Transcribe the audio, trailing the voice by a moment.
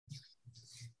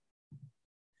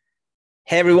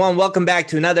Hey, everyone. Welcome back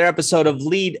to another episode of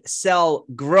Lead, Sell,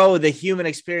 Grow, the Human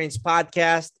Experience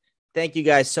Podcast. Thank you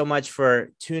guys so much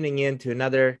for tuning in to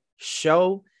another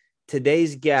show.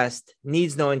 Today's guest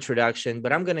needs no introduction,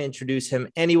 but I'm going to introduce him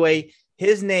anyway.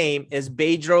 His name is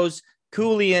Bedros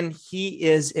Keuilian. He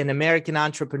is an American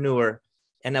entrepreneur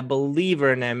and a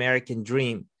believer in the American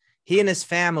dream. He and his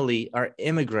family are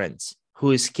immigrants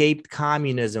who escaped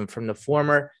communism from the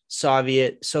former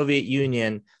Soviet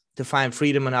Union to find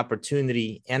freedom and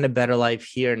opportunity and a better life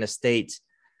here in the States.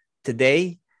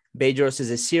 Today, Bedros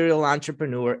is a serial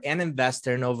entrepreneur and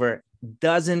investor in over a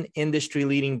dozen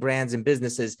industry-leading brands and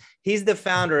businesses. He's the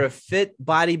founder of Fit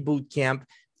Body Bootcamp,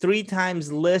 3 times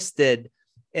listed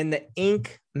in the Inc.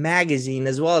 magazine,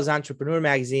 as well as Entrepreneur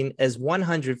magazine, as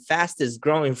 100 fastest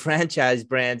growing franchise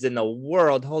brands in the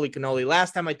world. Holy cannoli.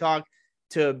 Last time I talked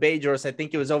to Bedros, I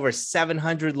think it was over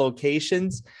 700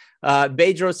 locations.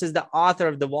 Bedros is the author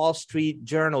of the Wall Street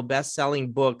Journal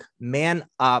best-selling book, Man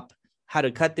Up, How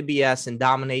to Cut the BS and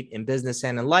Dominate in Business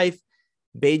and in Life.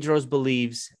 Bedros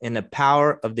believes in the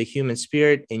power of the human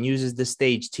spirit and uses the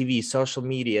stage, TV, social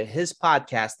media, his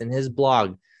podcast, and his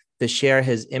blog to share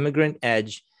his immigrant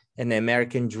edge and the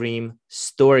American dream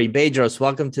story. Bedros,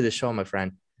 welcome to the show, my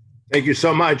friend. Thank you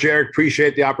so much, Eric.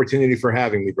 Appreciate the opportunity for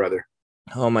having me, brother.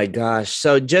 Oh my gosh.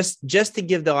 So just to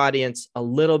give the audience a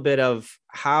little bit of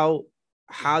how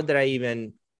did I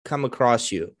even come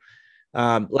across you?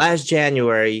 Last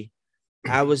January,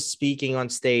 I was speaking on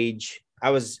stage. I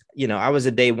was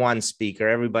a day 1 speaker.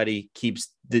 Everybody keeps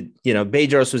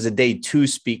Bedros was a day 2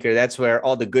 speaker. That's where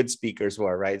all the good speakers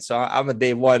were, right? So I'm a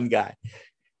day 1 guy.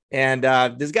 And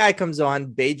this guy comes on,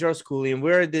 Bedros Keuilian.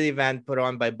 We're at the event put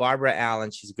on by Barbara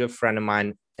Allen. She's a good friend of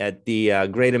mine at the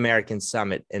Great American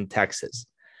Summit in Texas.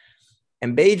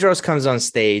 And Bedros comes on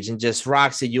stage and just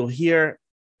rocks it. You'll hear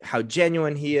how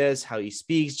genuine he is, how he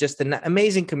speaks, just an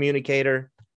amazing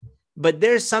communicator. But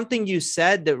there's something you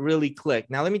said that really clicked.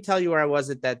 Now, let me tell you where I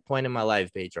was at that point in my life,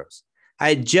 Bedros. I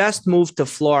had just moved to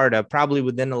Florida, probably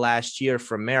within the last year,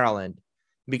 from Maryland,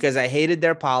 because I hated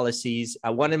their policies.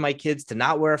 I wanted my kids to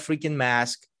not wear a freaking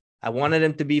mask. I wanted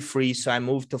them to be free. So I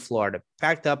moved to Florida,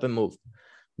 packed up and moved.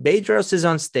 Bedros is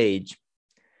on stage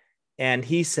and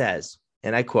he says,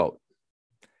 and I quote,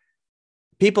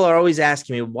 "People are always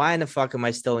asking me, why in the fuck am I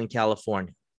still in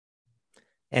California?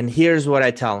 And here's what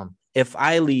I tell them. If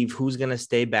I leave, who's going to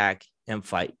stay back and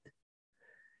fight?"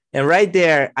 And right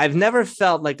there, I've never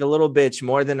felt like a little bitch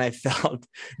more than I felt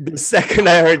the second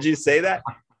I heard you say that.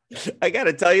 I got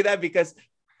to tell you that because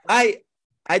I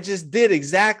just did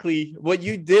exactly what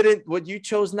you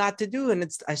chose not to do. And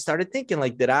I started thinking,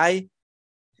 like, did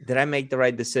I make the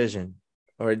right decision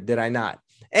or did I not?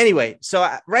 Anyway, so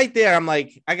right there, I'm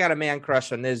like, I got a man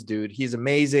crush on this dude. He's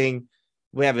amazing.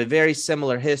 We have a very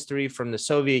similar history from the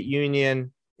Soviet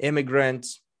Union,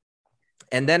 immigrants.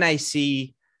 And then I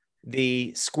see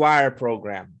the Squire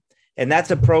program. And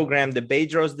that's a program that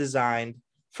Bedros designed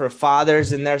for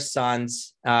fathers and their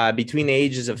sons between the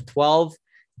ages of 12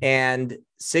 and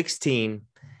 16.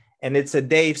 And it's a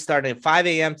day starting at 5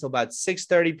 a.m. till about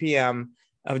 6:30 p.m.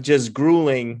 of just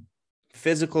grueling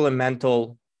physical and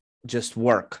mental just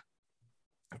work.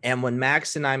 And when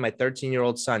Max and I, my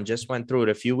 13-year-old son, just went through it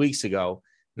a few weeks ago,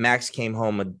 Max came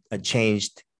home a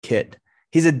changed kid.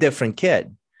 He's a different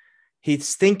kid.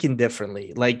 He's thinking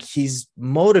differently. Like, he's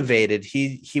motivated.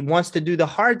 He wants to do the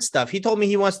hard stuff. He told me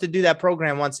he wants to do that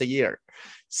program once a year.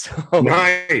 So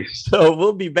nice. So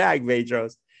we'll be back,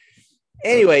 Bedros.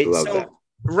 Anyway, so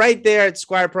right there at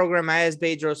Squire program, I asked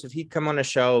Bedros if he'd come on a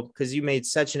show because you made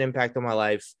such an impact on my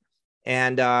life.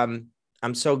 And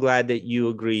I'm so glad that you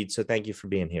agreed. So thank you for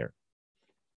being here.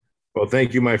 Well,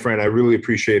 thank you, my friend. I really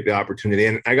appreciate the opportunity.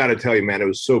 And I got to tell you, man, it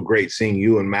was so great seeing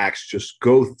you and Max just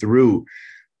go through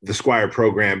the Squire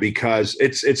program, because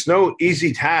it's no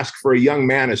easy task for a young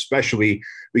man, especially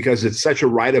because it's such a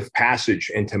rite of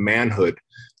passage into manhood.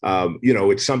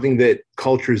 It's something that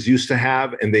cultures used to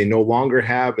have and they no longer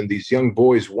have. And these young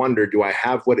boys wonder, do I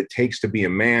have what it takes to be a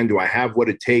man? Do I have what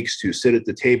it takes to sit at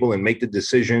the table and make the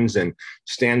decisions and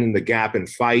stand in the gap and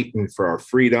fight and for our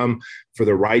freedom, for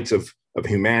the rights of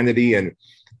humanity? And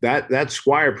that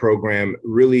Squire program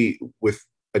really, with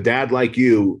a dad like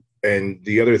you and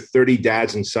the other 30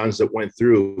 dads and sons that went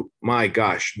through, my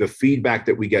gosh, the feedback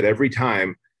that we get every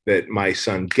time that my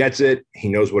son gets it, he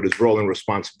knows what his role and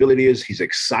responsibility is. He's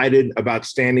excited about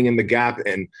standing in the gap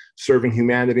and serving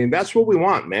humanity. And that's what we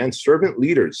want, man, servant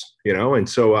leaders, And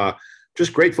so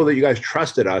just grateful that you guys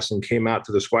trusted us and came out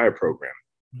to the Squire program.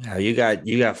 Yeah, you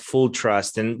got full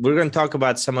trust. And we're going to talk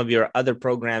about some of your other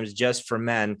programs just for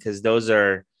men, because those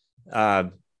are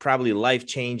probably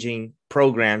life-changing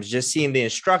programs, just seeing the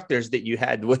instructors that you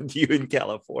had with you in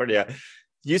California.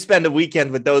 You spend a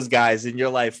weekend with those guys and your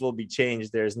life will be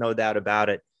changed. There's no doubt about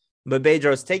it. But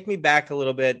Bedros, take me back a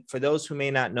little bit. For those who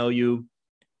may not know you,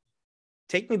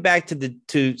 take me back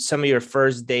to some of your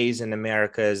first days in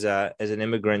America as an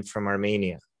immigrant from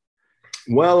Armenia.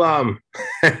 Well,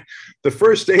 the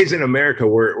first days in America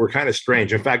were kind of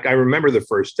strange. In fact, I remember the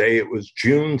first day. It was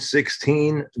June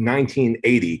 16,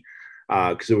 1980,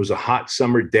 because it was a hot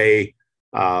summer day.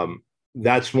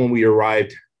 That's when we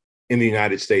arrived in the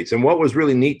United States. And what was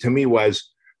really neat to me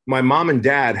was my mom and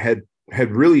dad had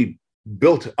really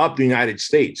built up the United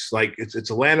States. Like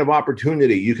it's a land of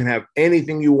opportunity. You can have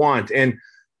anything you want. And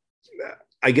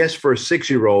I guess for a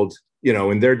 6-year-old,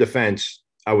 in their defense,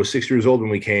 I was 6 years old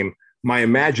when we came. My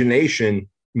imagination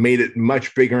made it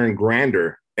much bigger and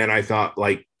grander. And I thought,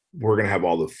 like, we're going to have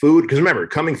all the food. Because remember,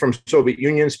 coming from Soviet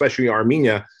Union, especially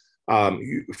Armenia,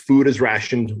 food is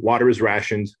rationed, water is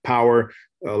rationed, power,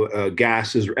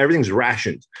 gas everything's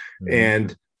rationed. Mm-hmm.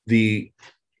 And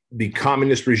the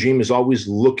communist regime is always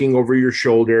looking over your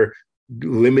shoulder,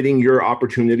 limiting your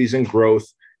opportunities and growth.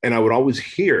 And I would always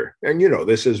hear, and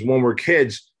this is when we're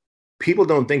kids, people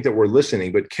don't think that we're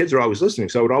listening, but kids are always listening.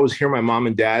 So I would always hear my mom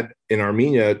and dad in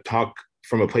Armenia talk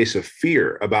from a place of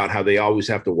fear about how they always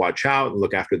have to watch out and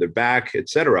look after their back,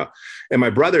 etc. And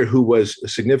my brother, who was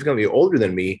significantly older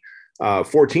than me,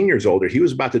 14 years older, he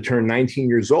was about to turn 19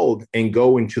 years old and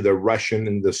go into the Russian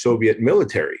and the Soviet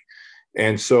military.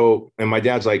 And my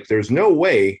dad's like, there's no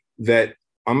way that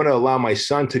I'm going to allow my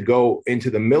son to go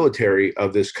into the military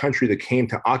of this country that came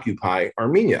to occupy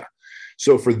Armenia.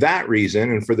 So for that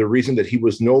reason, and for the reason that he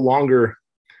was no longer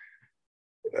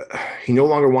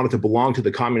wanted to belong to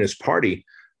the Communist Party,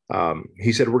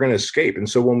 he said, we're going to escape. And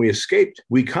so when we escaped,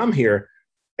 we come here.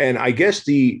 And I guess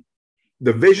the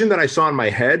vision that I saw in my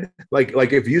head, like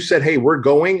if you said, hey, we're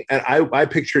going, and I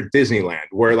pictured Disneyland,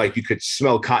 where like you could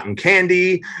smell cotton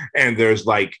candy and there's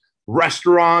like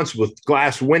restaurants with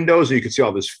glass windows and you could see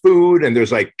all this food and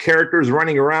there's like characters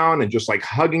running around and just like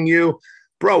hugging you.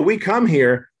 Bro, we come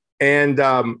here and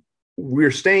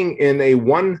we're staying in a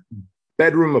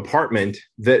 1-bedroom apartment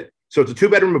so it's a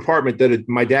 2-bedroom apartment that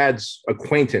my dad's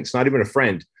acquaintance, not even a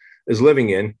friend, is living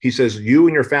in. He says, you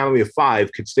and your family of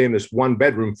 5 could stay in this 1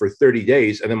 bedroom for 30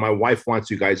 days. And then my wife wants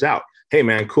you guys out. Hey,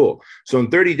 man, cool. So in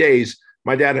 30 days,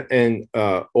 my dad and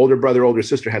older brother, older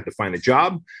sister had to find a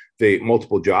job.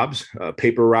 Multiple jobs,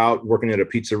 paper route, working at a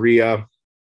pizzeria,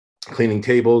 cleaning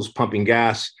tables, pumping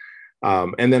gas.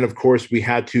 And then, of course, we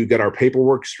had to get our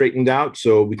paperwork straightened out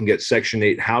so we can get Section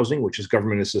 8 housing, which is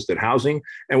government assisted housing.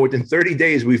 And within 30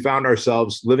 days, we found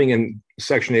ourselves living in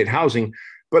Section 8 housing.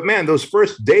 But man, those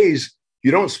first days,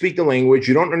 you don't speak the language,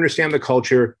 you don't understand the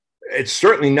culture. It's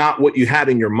certainly not what you had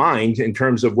in your mind in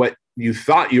terms of what you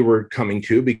thought you were coming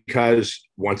to, because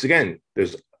once again,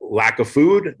 there's lack of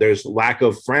food, there's lack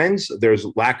of friends, there's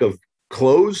lack of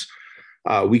clothes.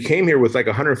 We came here with like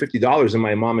 $150 in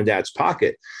my mom and dad's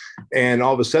pocket. And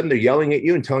all of a sudden they're yelling at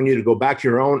you and telling you to go back to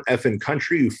your own effing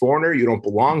country, you foreigner, you don't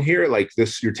belong here. Like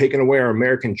this, you're taking away our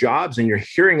American jobs, and you're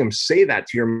hearing them say that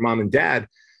to your mom and dad.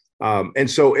 And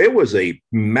so it was a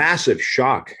massive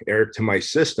shock, Eric, to my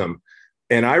system.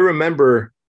 And I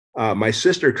remember my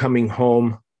sister coming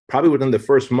home probably within the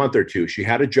first month or two. She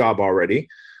had a job already.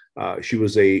 She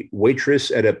was a waitress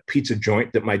at a pizza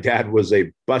joint that my dad was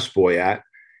a busboy at.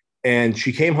 And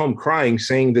she came home crying,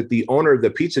 saying that the owner of the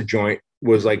pizza joint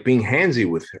was like being handsy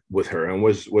with her and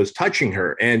was touching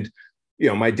her. And,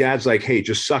 my dad's like, hey,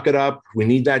 just suck it up. We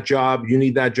need that job. You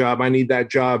need that job. I need that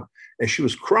job. And she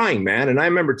was crying, man. And I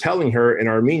remember telling her in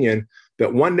Armenian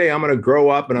that one day I'm going to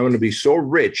grow up and I'm going to be so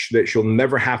rich that she'll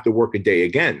never have to work a day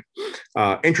again.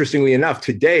 Interestingly enough,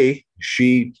 today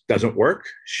she doesn't work.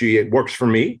 She works for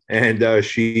me, and I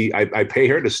pay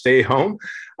her to stay home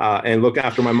and look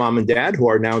after my mom and dad, who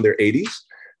are now in their 80s.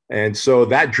 And so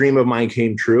that dream of mine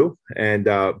came true. And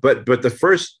but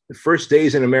the first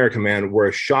days in America, man, were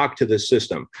a shock to the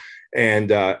system. And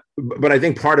but I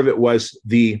think part of it was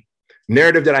the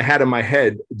narrative that I had in my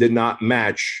head did not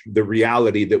match the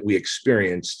reality that we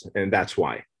experienced. And that's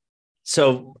why.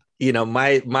 So,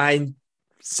 my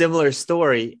similar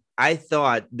story, I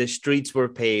thought the streets were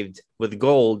paved with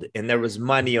gold and there was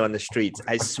money on the streets.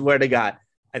 I swear to God,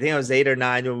 I think I was 8 or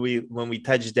 9 when we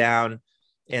touched down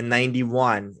in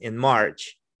 91 in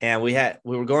March, and we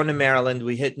were going to Maryland.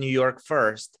 We hit New York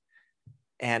first,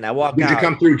 and I walked out. Did you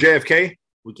come through JFK?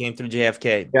 We came through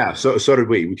JFK. Yeah, so did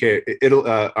we. We came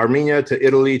Armenia to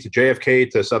Italy to JFK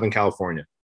to Southern California.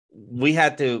 We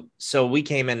had to. So we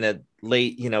came in the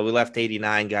late. We left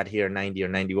 89, got here 90 or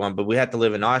 91, but we had to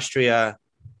live in Austria,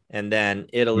 and then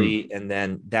Italy, and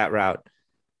then that route.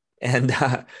 And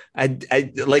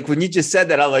I like when you just said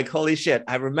that, I'm like, holy shit.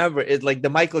 I remember it like the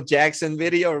Michael Jackson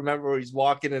video. Remember where he's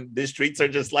walking and the streets are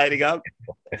just lighting up?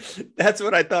 That's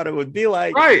what I thought it would be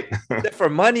like. Right. For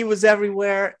money was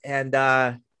everywhere. And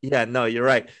yeah, no, you're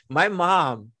right. My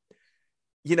mom,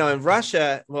 you know, in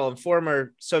Russia, well, in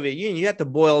former Soviet Union, you had to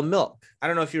boil milk. I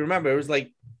don't know if you remember. It was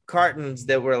like cartons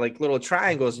that were like little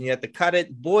triangles, and you had to cut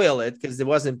it, boil it because it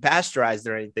wasn't pasteurized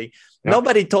or anything. Yep.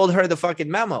 Nobody told her the fucking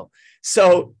memo.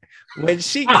 So when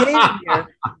she came here,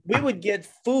 we would get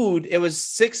food. It was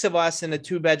 6 of us in a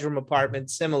 2-bedroom apartment,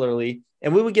 similarly,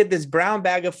 and we would get this brown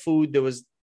bag of food that was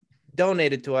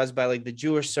donated to us by like the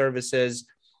Jewish services.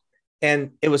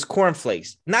 And it was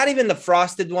cornflakes, not even the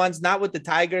frosted ones, not with the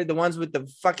tiger, the ones with the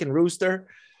fucking rooster.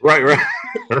 Right.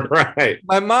 Right.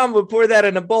 My mom would pour that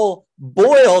in a bowl,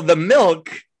 boil the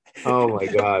milk. Oh my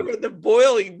God. Pour the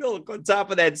boiling milk on top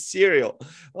of that cereal.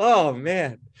 Oh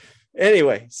man.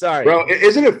 Anyway, sorry. Bro,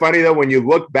 isn't it funny though, when you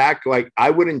look back, like I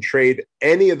wouldn't trade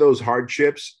any of those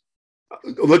hardships.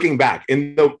 Looking back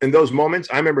in those moments,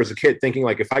 I remember as a kid thinking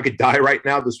like, if I could die right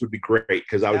now, this would be great,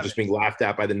 because I was just being laughed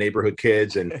at by the neighborhood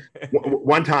kids. And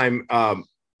one time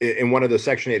in one of the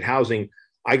Section 8 housing,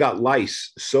 I got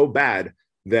lice so bad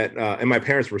that, and my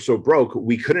parents were so broke,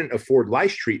 we couldn't afford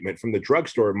lice treatment from the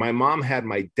drugstore. My mom had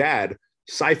my dad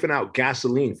siphon out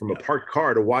gasoline from a parked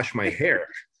car to wash my hair.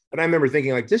 And I remember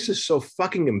thinking like, this is so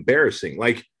fucking embarrassing.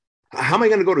 Like, how am I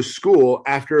going to go to school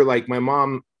after like my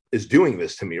mom is doing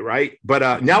this to me, right?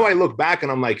 But now I look back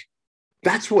and I'm like,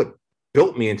 that's what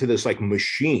built me into this like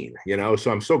machine, you know? So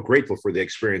I'm so grateful for the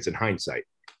experience in hindsight.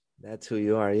 That's who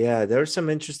you are. Yeah, there were some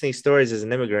interesting stories as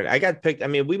an immigrant. I got picked. I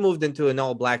mean, we moved into an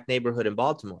all-black neighborhood in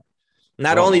Baltimore.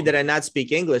 Not only did I not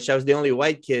speak English, I was the only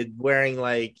white kid wearing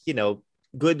like, you know,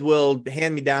 Goodwill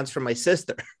hand-me-downs from my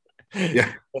sister.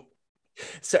 Yeah.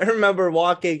 So I remember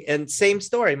walking, and same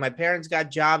story. My parents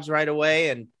got jobs right away,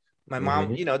 and my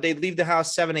mom, you know, they'd leave the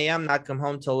house 7 a.m., not come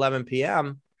home till 11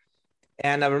 p.m.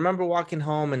 And I remember walking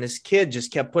home, and this kid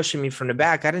just kept pushing me from the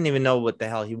back. I didn't even know what the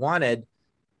hell he wanted.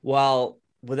 Well,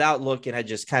 without looking, I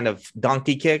just kind of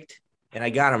donkey kicked, and I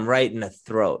got him right in the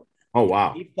throat. Oh,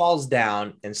 wow. He falls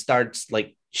down and starts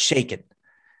like shaking.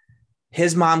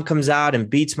 His mom comes out and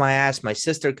beats my ass. My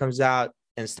sister comes out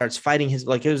and starts fighting his,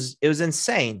 like it was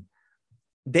insane.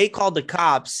 They called the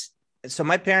cops. So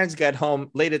my parents got home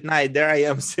late at night. There I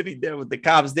am sitting there with the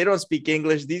cops. They don't speak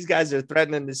English. These guys are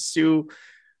threatening to sue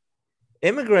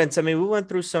immigrants. I mean, we went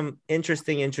through some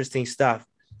interesting stuff.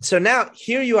 So now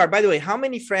here you are. By the way, how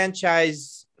many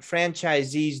franchisees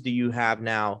do you have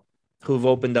now who've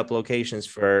opened up locations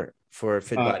for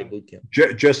Fit Body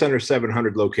Bootcamp? Just under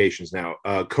 700 locations now.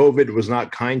 COVID was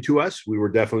not kind to us. We were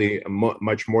definitely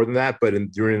much more than that. But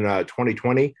during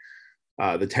 2020,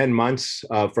 the 10 months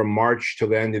from March till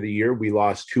the end of the year, we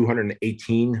lost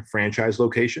 218 franchise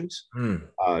locations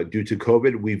due to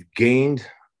COVID. We've gained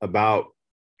about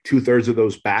 2/3 of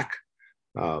those back.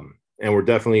 And we're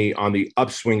definitely on the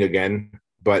upswing again.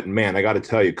 But man, I got to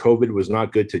tell you, COVID was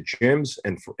not good to gyms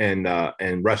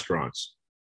and restaurants.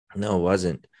 No, it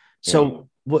wasn't. So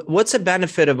what's the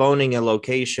benefit of owning a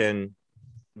location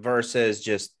versus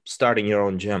just starting your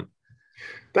own gym?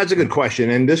 That's a good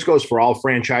question. And this goes for all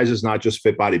franchises, not just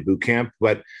Fit Body Bootcamp.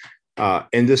 But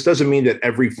and this doesn't mean that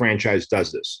every franchise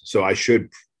does this. So I should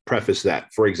preface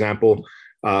that. For example,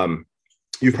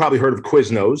 you've probably heard of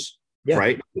Quiznos,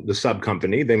 right? The sub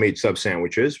company. They made sub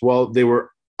sandwiches. Well, they were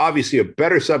obviously a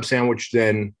better sub sandwich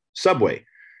than Subway.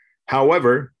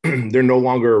 However, they're no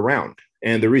longer around.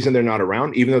 And the reason they're not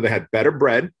around, even though they had better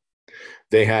bread,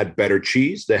 they had better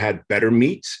cheese, they had better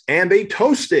meats, and they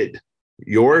toasted.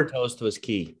 Your toast was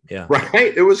key. Yeah.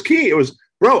 Right. It was key. It was,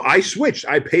 bro, I switched.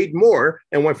 I paid more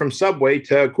and went from Subway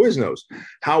to Quiznos.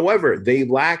 However, they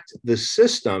lacked the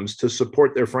systems to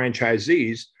support their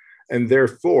franchisees, and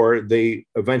therefore they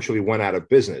eventually went out of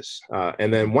business.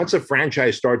 And then once a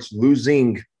franchise starts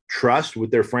losing trust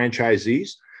with their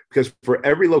franchisees, because for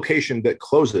every location that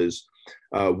closes,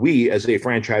 we as a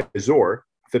franchisor,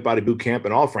 Fit Body Bootcamp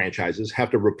and all franchises have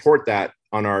to report that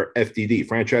on our FDD,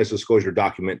 franchise disclosure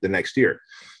document, the next year.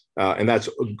 And that's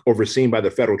overseen by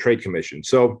the Federal Trade Commission.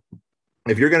 So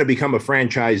if you're going to become a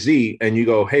franchisee and you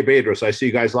go, hey, Bedros, I see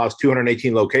you guys lost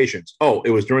 218 locations. Oh,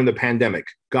 it was during the pandemic.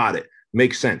 Got it.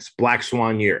 Makes sense. Black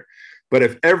swan year. But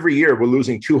if every year we're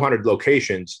losing 200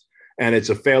 locations and it's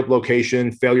a failed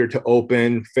location, failure to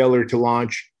open, failure to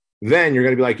launch, then you're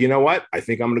going to be like, you know what? I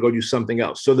think I'm going to go do something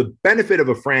else. So the benefit of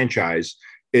a franchise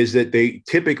is that they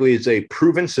typically, it's a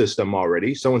proven system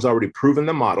already. Someone's already proven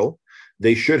the model.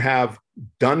 They should have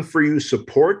done for you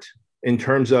support in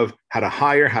terms of how to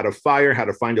hire, how to fire, how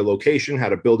to find a location, how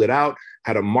to build it out,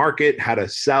 how to market, how to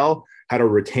sell, how to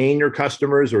retain your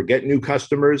customers or get new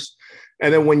customers.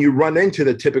 And then when you run into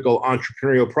the typical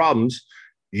entrepreneurial problems,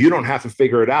 you don't have to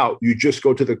figure it out. You just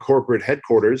go to the corporate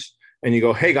headquarters and you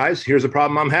go, hey guys, here's a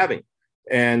problem I'm having.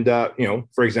 And,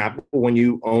 for example, when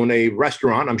you own a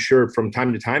restaurant, I'm sure from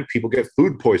time to time people get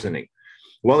food poisoning.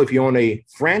 Well, if you own a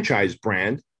franchise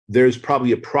brand, there's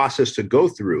probably a process to go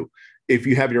through. If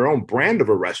you have your own brand of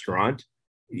a restaurant,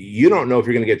 you don't know if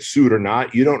you're going to get sued or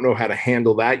not. You don't know how to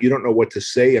handle that. You don't know what to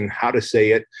say and how to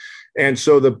say it. And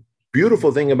so the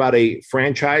beautiful thing about a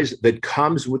franchise that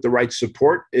comes with the right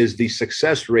support is the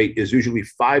success rate is usually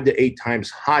 5 to 8 times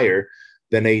higher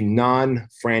than a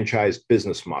non-franchise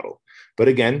business model. But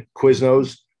again,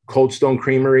 Quiznos, Cold Stone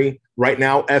Creamery, right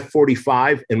now,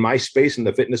 F45 in my space in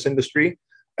the fitness industry,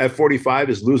 F45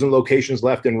 is losing locations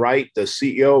left and right. The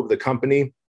CEO of the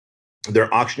company,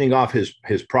 they're auctioning off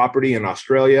his property in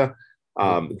Australia.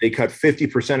 They cut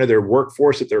 50% of their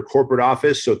workforce at their corporate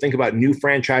office. So think about new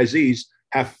franchisees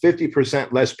have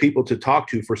 50% less people to talk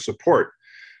to for support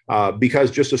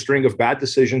because just a string of bad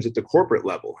decisions at the corporate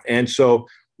level. And so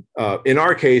in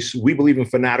our case, we believe in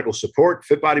fanatical support.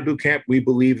 Fit Body Bootcamp, we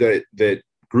believe that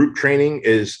group training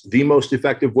is the most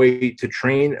effective way to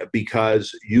train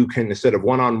because you can, instead of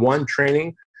one-on-one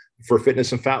training for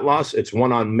fitness and fat loss, it's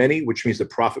one-on-many, which means the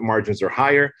profit margins are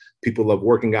higher. People love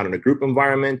working out in a group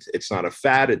environment. It's not a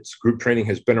fad. It's group training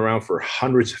has been around for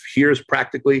hundreds of years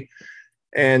practically.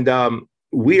 And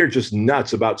we are just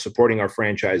nuts about supporting our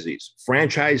franchisees.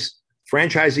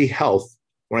 Franchisee health,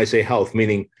 when I say health,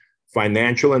 meaning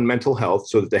financial and mental health,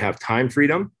 so that they have time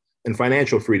freedom and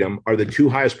financial freedom are the 2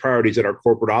 highest priorities at our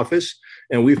corporate office.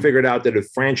 And we figured out that if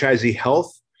franchisee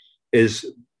health is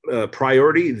a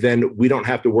priority, then we don't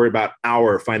have to worry about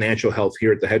our financial health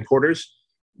here at the headquarters.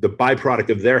 The byproduct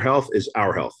of their health is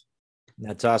our health.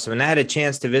 That's awesome. And I had a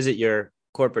chance to visit your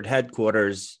corporate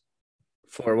headquarters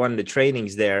for one of the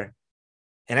trainings there.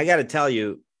 And I got to tell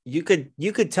you, you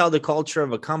could tell the culture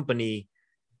of a company.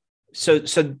 So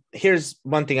here's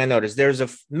one thing I noticed. There's a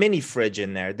mini fridge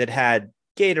in there that had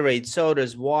Gatorade,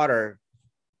 sodas, water,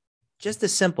 just the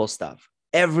simple stuff.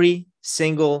 Every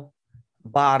single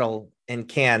bottle and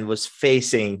can was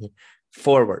facing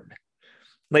forward.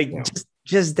 Like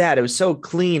just that. It was so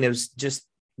clean. It was just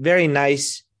very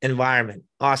nice environment.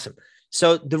 Awesome.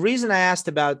 So the reason I asked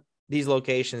about these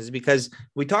locations is because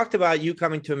we talked about you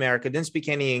coming to America, didn't speak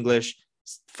any English,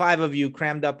 5 of you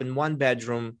crammed up in 1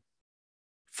 bedroom,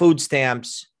 food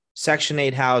stamps, Section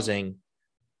 8 housing,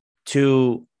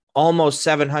 to almost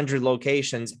 700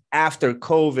 locations after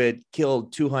COVID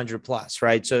killed 200 plus,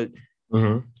 right? So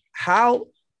how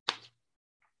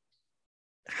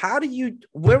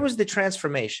where was the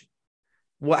transformation?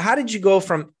 How did you go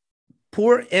from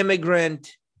poor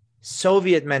immigrant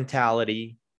Soviet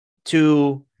mentality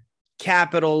to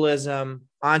capitalism,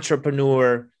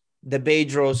 entrepreneur, the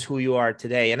Bedros who you are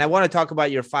today? And I want to talk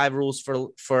about your 5 rules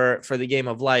for the game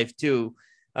of life too,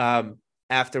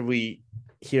 after we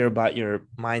hear about your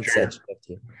mindset.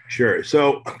 Sure.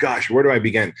 So, gosh, where do I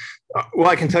begin? Well,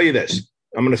 I can tell you this.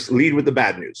 I'm going to lead with the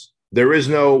bad news. There is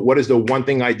no, what is the one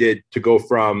thing I did to go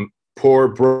from poor,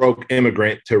 broke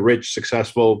immigrant to rich,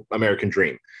 successful American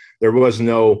dream? There was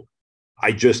no,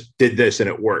 I just did this and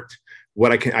it worked.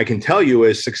 What I can tell you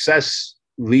is success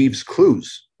leaves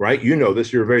clues, right? You know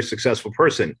this, you're a very successful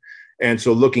person. And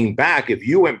so looking back, if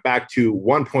you went back to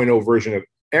 1.0 version of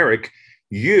Eric,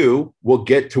 you will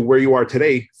get to where you are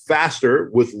today faster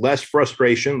with less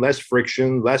frustration, less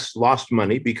friction, less lost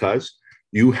money because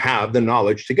you have the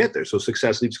knowledge to get there. So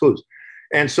success leaves clues.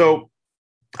 And so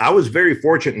I was very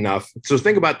fortunate enough. So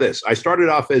think about this. I started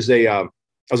off as I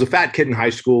was a fat kid in high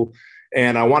school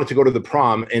and I wanted to go to the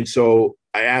prom. And so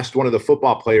I asked one of the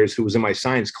football players who was in my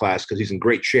science class because he's in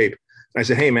great shape. And I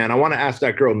said, hey man, I want to ask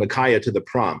that girl, Nakaya, to the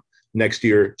prom next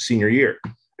year, senior year.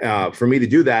 For me to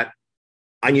do that,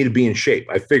 I need to be in shape.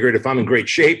 I figured if I'm in great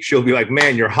shape, she'll be like,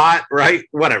 man, you're hot, right?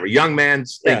 Whatever, young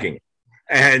man's thinking.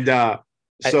 Yeah. And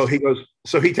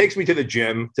so he takes me to the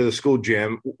gym, to the school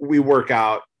gym. We work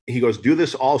out. He goes, do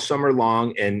this all summer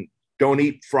long and don't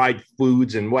eat fried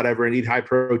foods and whatever and eat high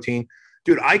protein.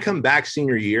 Dude, I come back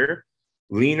senior year,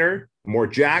 leaner, more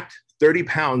jacked, 30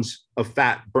 pounds of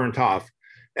fat burnt off.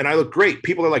 And I look great.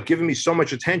 People are like giving me so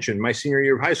much attention my senior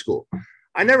year of high school.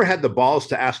 I never had the balls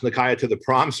to ask Nakaya to the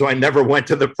prom, so I never went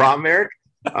to the prom, Eric.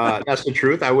 That's the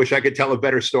truth. I wish I could tell a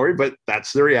better story, but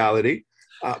that's the reality.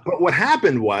 But what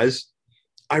happened was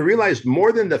I realized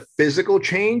more than the physical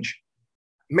change,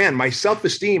 man, my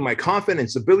self-esteem, my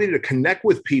confidence, ability to connect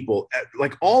with people,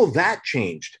 like all that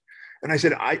changed. And I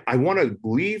said, I want to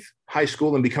leave high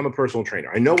school and become a personal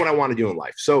trainer. I know what I want to do in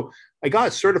life. So I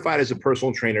got certified as a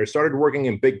personal trainer, started working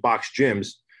in big box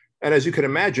gyms. And as you can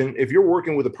imagine, if you're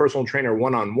working with a personal trainer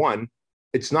one-on-one,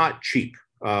 it's not cheap.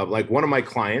 Like one of my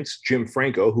clients, Jim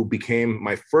Franco, who became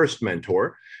my first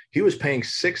mentor, he was paying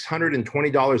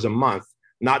 $620 a month,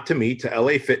 not to me, to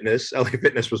LA Fitness. LA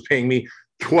Fitness was paying me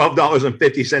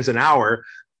 $12.50 an hour.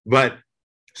 But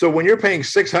so when you're paying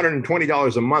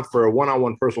 $620 a month for a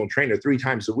one-on-one personal trainer 3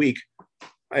 times a week,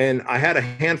 and I had a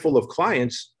handful of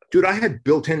clients, dude, I had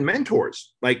built-in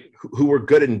mentors, like who were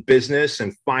good in business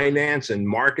and finance and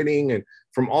marketing and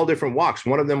from all different walks.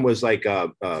 One of them was like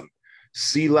a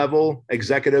C-level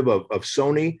executive of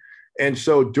Sony. And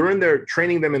so during their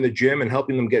training them in the gym and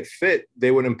helping them get fit, they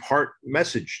would impart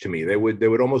message to me. They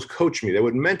would almost coach me. They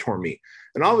would mentor me.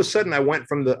 And all of a sudden I went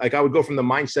from I would go from the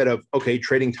mindset of, okay,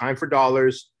 trading time for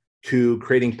dollars to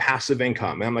creating passive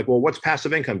income. And I'm like, well, what's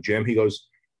passive income, Jim? He goes,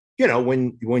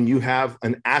 when you have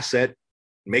an asset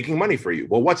making money for you.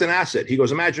 Well, what's an asset? He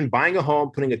goes, imagine buying a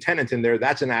home, putting a tenant in there.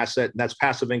 That's an asset. That's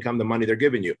passive income, the money they're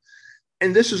giving you.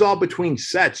 And this is all between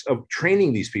sets of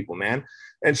training these people, man.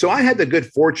 And so I had the good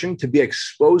fortune to be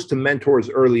exposed to mentors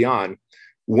early on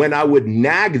when I would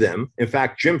nag them. In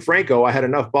fact, Jim Franco, I had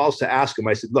enough balls to ask him.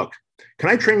 I said, look, can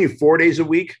I train you 4 days a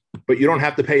week, but you don't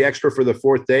have to pay extra for the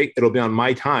 4th day? It'll be on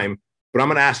my time, but I'm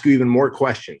going to ask you even more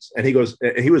questions. And he goes,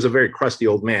 and he was a very crusty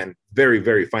old man, very,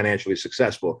 very financially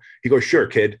successful. He goes, sure,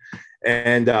 kid.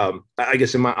 And I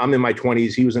guess I'm in my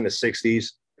 20s. He was in the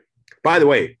 60s. By the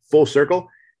way, full circle,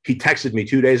 he texted me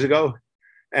 2 days ago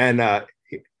and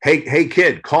hey,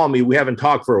 kid, call me. We haven't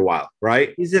talked for a while,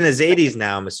 right? He's in his 80s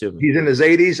now, I'm assuming. He's in his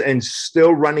 80s and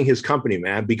still running his company,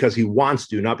 man, because he wants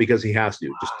to, not because he has to.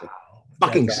 Wow. Just a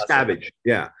fucking savage.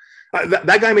 Yeah.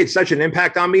 That guy made such an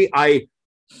impact on me.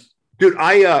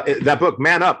 That book,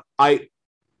 Man Up,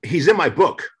 he's in my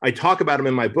book. I talk about him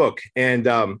in my book. And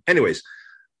anyways,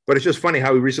 but it's just funny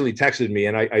how he recently texted me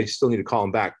and I still need to call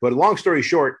him back. But long story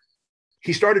short,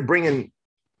 he started bringing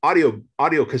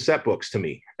audio cassette books to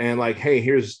me and like, hey,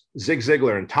 here's Zig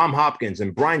Ziglar and Tom Hopkins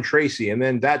and Brian Tracy. And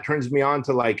then that turns me on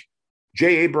to like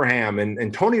Jay Abraham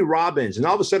and Tony Robbins. And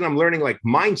all of a sudden I'm learning like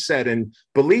mindset and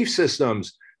belief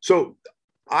systems. So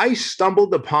I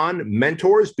stumbled upon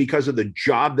mentors because of the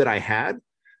job that I had.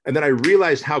 And then I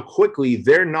realized how quickly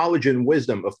their knowledge and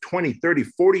wisdom of 20, 30,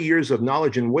 40 years of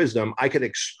knowledge and wisdom I could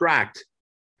extract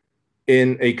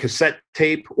in a cassette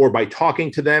tape or by talking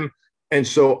to them. And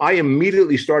so I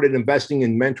immediately started investing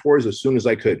in mentors as soon as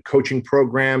I could, coaching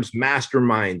programs,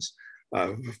 masterminds.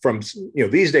 From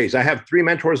these days, I have 3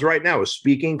 mentors right now: a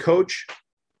speaking coach,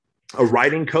 a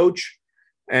writing coach,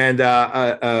 and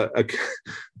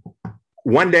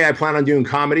one day I plan on doing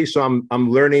comedy. So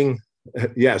I'm learning.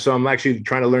 Yeah, so I'm actually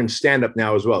trying to learn stand-up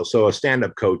now as well. So a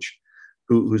stand-up coach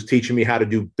who's teaching me how to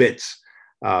do bits.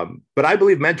 But I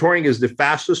believe mentoring is the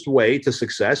fastest way to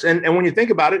success. And when you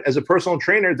think about it, as a personal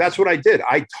trainer, that's what I did.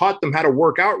 I taught them how to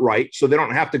work out right so they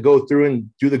don't have to go through and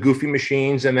do the goofy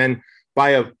machines and then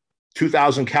buy a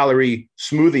 2,000 calorie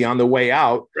smoothie on the way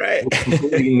out, right? Which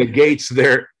completely negates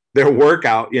their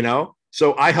workout,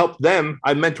 So I helped them.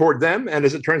 I mentored them. And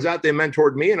as it turns out, they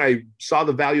mentored me and I saw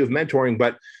the value of mentoring.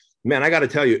 But man, I got to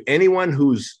tell you, anyone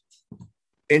who's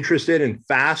interested in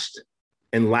fast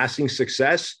and lasting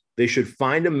success, they should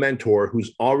find a mentor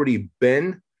who's already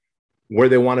been where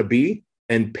they want to be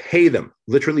and pay them,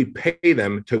 literally pay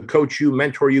them to coach you,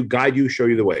 mentor you, guide you, show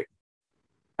you the way.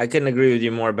 I couldn't agree with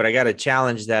you more, but I got to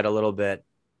challenge that a little bit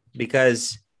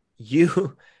because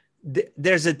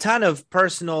there's a ton of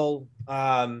personal,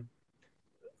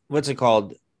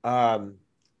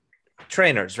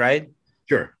 trainers, right?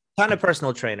 Sure. Ton of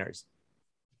personal trainers.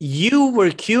 You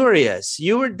were curious.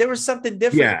 There was something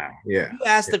different. Yeah. You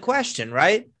asked the question,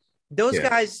 right? Those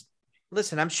guys,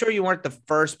 listen, I'm sure you weren't the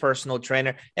first personal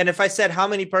trainer. And if I said how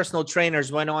many personal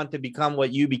trainers went on to become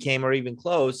what you became or even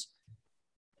close,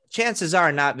 chances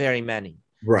are not very many.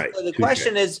 Right. So the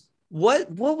question is,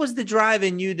 what was the drive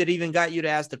in you that even got you to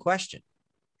ask the question?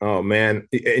 Oh, man.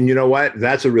 And you know what?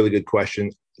 That's a really good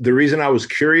question. The reason I was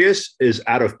curious is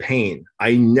out of pain.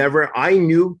 I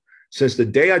knew since the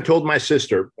day I told my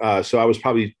sister, so I was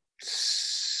probably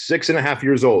 6.5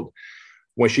 years old,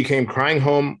 when she came crying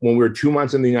home when we were 2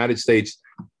 months in the United States,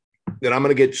 that I'm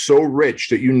going to get so rich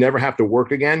that you never have to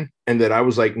work again. And that I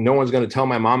was like, no one's going to tell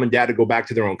my mom and dad to go back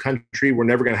to their own country. We're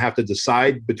never going to have to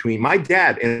decide between. My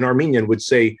dad, an Armenian, would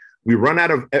say, we run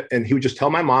out of, and he would just tell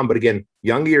my mom, but again,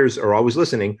 young ears are always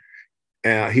listening.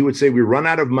 He would say, we run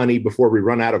out of money before we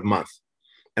run out of month.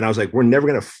 And I was like, we're never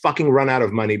going to fucking run out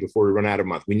of money before we run out of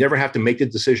month. We never have to make the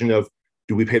decision of,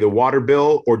 do we pay the water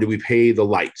bill or do we pay the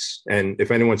lights? And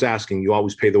if anyone's asking, you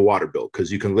always pay the water bill because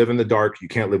you can live in the dark. You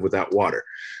can't live without water.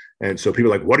 And so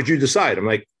people are like, what did you decide? I'm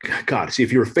like, God, see,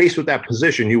 if you were faced with that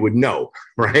position, you would know,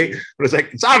 right? But it's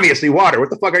like, it's obviously water. What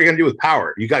the fuck are you going to do with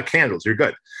power? You got candles. You're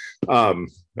good.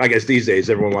 I guess these days,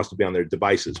 everyone wants to be on their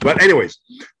devices. But anyways,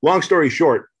 long story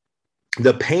short,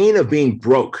 the pain of being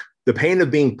broke, the pain of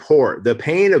being poor, the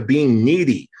pain of being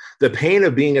needy, the pain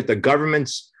of being at the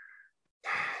government's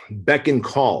beck and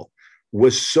call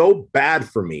was so bad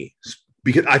for me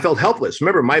because I felt helpless.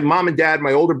 Remember, my mom and dad,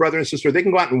 my older brother and sister, they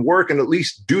can go out and work and at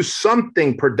least do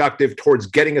something productive towards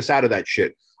getting us out of that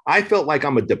shit. I felt like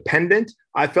I'm a dependent.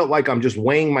 I felt like I'm just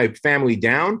weighing my family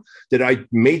down, that I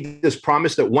made this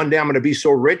promise that one day I'm going to be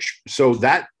so rich. So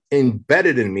that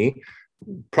embedded in me,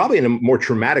 probably in a more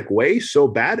traumatic way, so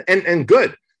bad and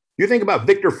good. You think about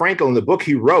Viktor Frankl in the book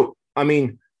he wrote. I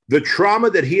mean, the trauma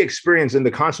that he experienced in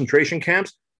the concentration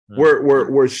camps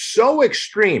were so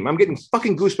extreme. I'm getting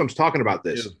fucking goosebumps talking about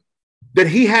this. Yeah. That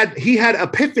he had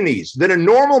epiphanies that a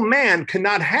normal man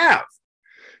cannot have.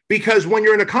 Because when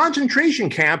you're in a concentration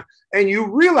camp and you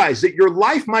realize that your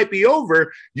life might be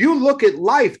over, you look at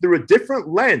life through a different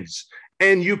lens.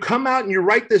 And you come out and you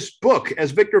write this book,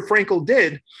 as Viktor Frankl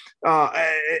did,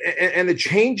 and it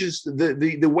changes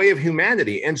the way of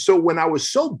humanity. And so when I was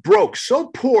so broke, so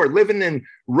poor, living in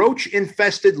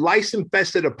roach-infested,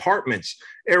 lice-infested apartments,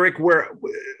 Eric, where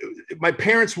my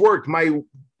parents worked, my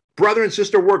brother and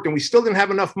sister worked, and we still didn't have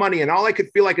enough money, and all I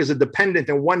could feel like is a dependent.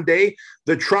 And one day,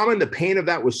 the trauma and the pain of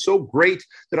that was so great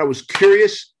that I was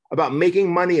curious about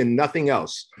making money and nothing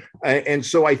else. And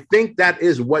so I think that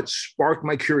is what sparked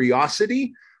my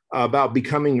curiosity about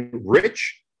becoming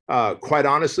rich. Quite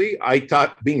honestly, I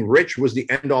thought being rich was the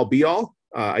end all be all.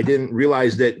 I didn't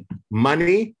realize that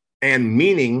money and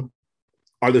meaning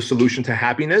are the solution to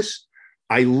happiness.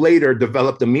 I later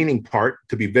developed the meaning part,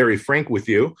 to be very frank with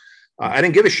you. I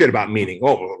didn't give a shit about meaning.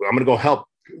 Oh, I'm going to go help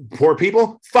poor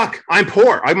people? Fuck, I'm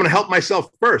poor. I'm going to help myself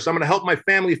first. I'm going to help my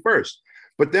family first.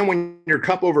 But then when your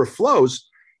cup overflows,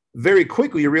 very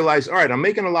quickly you realize, all right, I'm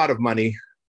making a lot of money.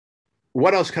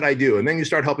 What else could I do? And then you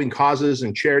start helping causes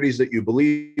and charities that you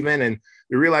believe in. And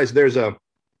you realize there's a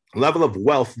level of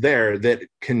wealth there that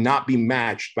cannot be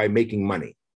matched by making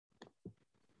money.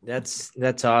 That's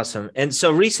awesome. And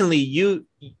so recently you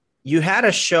had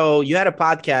a show, you had a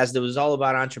podcast that was all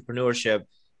about entrepreneurship.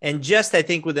 And just, I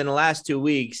think within the last 2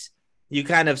 weeks, you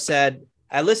kind of said,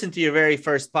 I listened to your very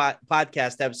first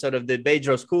podcast episode of the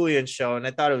Bedros Keuilian show, and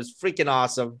I thought it was freaking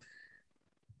awesome.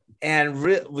 And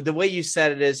the way you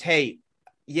said it is, hey,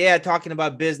 yeah, talking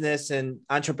about business and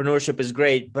entrepreneurship is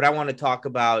great, but I want to talk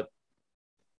about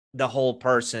the whole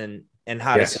person and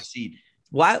how to succeed.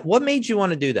 What made you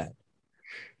want to do that?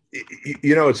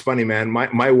 You know, it's funny, man.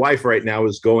 My wife right now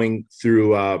is going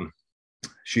through,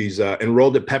 she's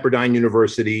enrolled at Pepperdine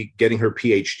University, getting her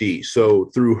PhD.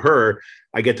 So through her,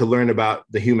 I get to learn about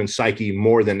the human psyche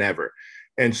more than ever.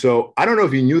 And so I don't know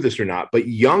if you knew this or not, but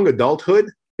young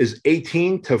adulthood is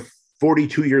 18 to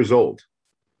 42 years old.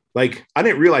 Like, I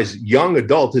didn't realize young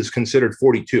adult is considered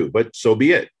 42, but so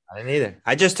be it. I didn't either.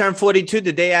 I just turned 42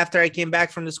 the day after I came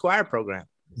back from the Squire program.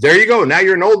 There you go. Now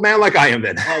you're an old man like I am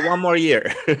then. Oh, one more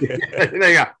year.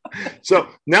 Yeah. So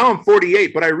now I'm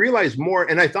 48, but I realized more.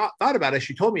 And I thought about it.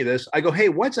 She told me this. I go, hey,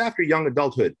 what's after young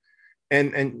adulthood?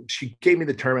 And she gave me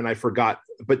the term and I forgot.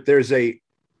 But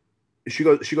she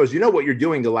goes, you know what you're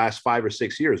doing the last 5 or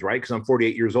 6 years, right? Because I'm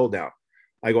 48 years old now.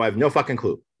 I go, I have no fucking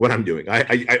clue what I'm doing. I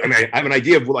mean, I have an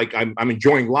idea of, like, I'm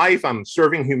enjoying life. I'm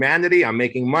serving humanity. I'm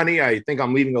making money. I think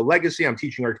I'm leaving a legacy. I'm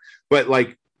teaching her. But,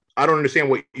 like, I don't understand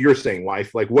what you're saying,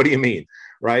 wife. Like, what do you mean?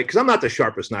 Right? Because I'm not the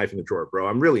sharpest knife in the drawer, bro.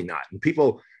 I'm really not. And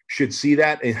people should see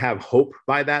that and have hope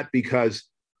by that, because,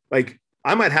 like,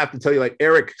 I might have to tell you, like,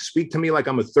 Eric, speak to me like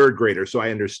I'm a third grader so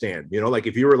I understand. You know, like,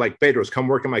 if you were like, Bedros, come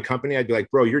work in my company, I'd be like,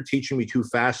 bro, you're teaching me too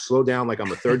fast. Slow down, like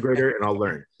I'm a third grader, and I'll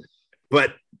learn.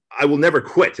 But I will never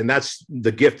quit. And that's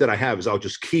the gift that I have, is I'll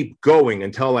just keep going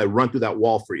until I run through that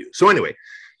wall for you. So anyway,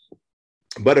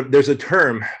 but if there's a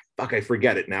term, fuck, I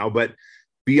forget it now, but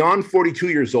beyond 42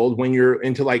 years old, when you're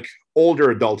into, like,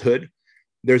 older adulthood,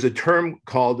 there's a term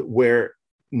called where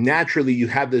naturally you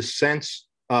have this sense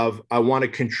of, I want to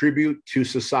contribute to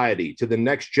society, to the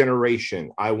next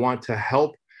generation. I want to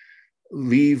help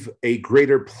leave a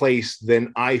greater place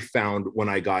than I found when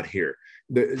I got here.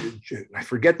 I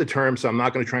forget the term, so I'm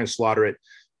not going to try and slaughter it,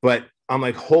 but I'm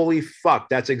like, holy fuck,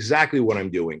 that's exactly what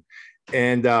I'm doing.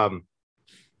 And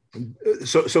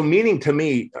so meaning to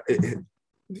me,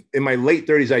 in my late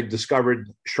 30s, I discovered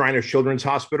Shriners Children's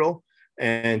Hospital.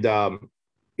 And,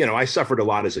 you know, I suffered a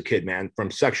lot as a kid, man,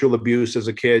 from sexual abuse as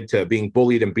a kid to being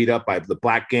bullied and beat up by the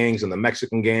black gangs and the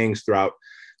Mexican gangs throughout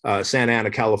Santa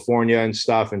Ana, California and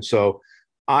stuff. And so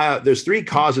There's three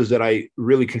causes that I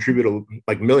really contribute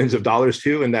like millions of dollars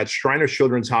to, and that's Shriners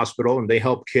Children's Hospital, and they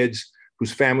help kids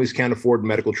whose families can't afford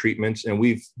medical treatments, and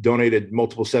we've donated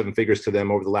multiple seven figures to them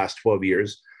over the last 12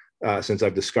 years since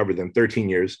I've discovered them, 13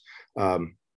 years.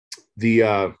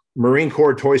 The Marine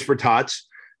Corps Toys for Tots.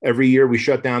 Every year we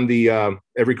shut down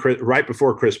right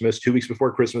before Christmas, 2 weeks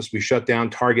before Christmas, we shut down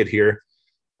Target here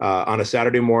on a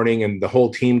Saturday morning, and the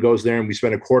whole team goes there, and we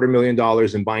spend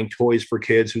 $250,000 in buying toys for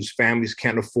kids whose families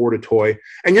can't afford a toy.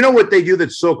 And you know what they do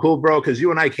that's so cool, bro? Because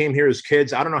you and I came here as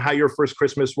kids. I don't know how your first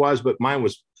Christmas was, but mine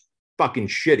was fucking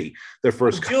shitty. Their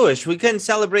first Jewish. We couldn't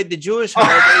celebrate the Jewish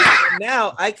holidays.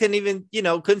 Now I couldn't even,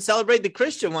 couldn't celebrate the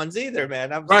Christian ones either, man.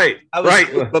 Right.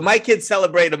 But my kids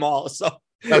celebrate them all. So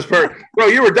that's perfect. Bro,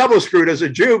 you were double screwed as a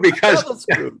Jew because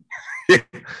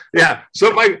yeah.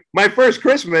 So my first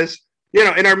Christmas,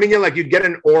 in Armenia, like you'd get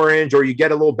an orange or you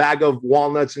get a little bag of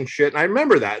walnuts and shit. And I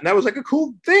remember that. And that was like a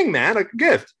cool thing, man, like a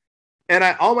gift. And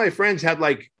all my friends had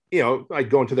like, I'd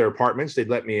go into their apartments, they'd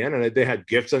let me in, and they had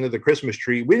gifts under the Christmas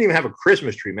tree. We didn't even have a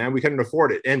Christmas tree, man. We couldn't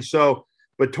afford it. And so,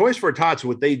 but Toys for Tots,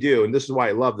 what they do, and this is why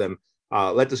I love them,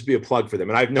 let this be a plug for them.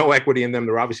 And I have no equity in them.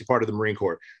 They're obviously part of the Marine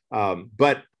Corps.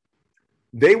 But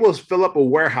they will fill up a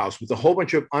warehouse with a whole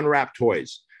bunch of unwrapped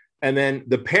toys. And then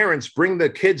the parents bring the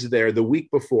kids there the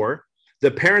week before.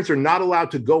 The parents are not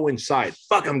allowed to go inside.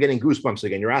 Fuck, I'm getting goosebumps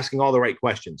again. You're asking all the right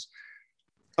questions.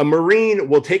 A Marine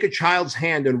will take a child's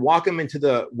hand and walk him into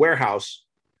the warehouse.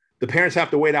 The parents have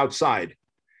to wait outside.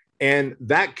 And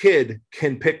that kid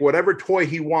can pick whatever toy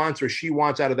he wants or she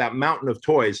wants out of that mountain of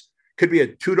toys. Could be a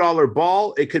 $2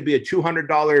 ball. It could be a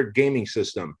 $200 gaming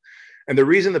system. And the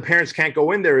reason the parents can't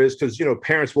go in there is because,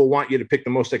 parents will want you to pick the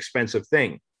most expensive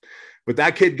thing. But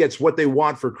that kid gets what they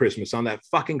want for Christmas on that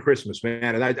fucking Christmas,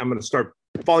 man. And I'm going to start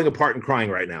falling apart and crying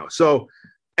right now. So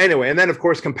anyway, and then, of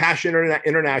course, Compassion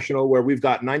International, where we've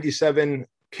got 97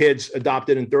 kids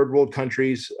adopted in third world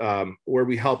countries, where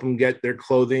we help them get their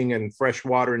clothing and fresh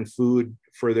water and food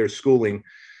for their schooling.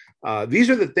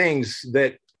 These are the things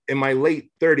that in my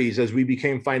late 30s, as we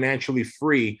became financially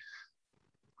free,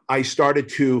 I started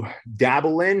to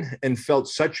dabble in and felt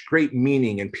such great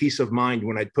meaning and peace of mind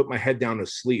when I'd put my head down to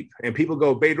sleep. And people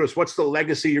go, Bedros, what's the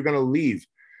legacy you're going to leave?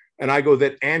 And I go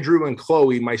that Andrew and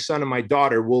Chloe, my son and my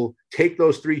daughter, will take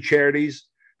those three charities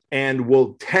and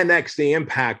will 10x the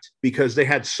impact because they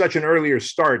had such an earlier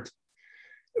start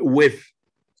with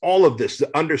all of this,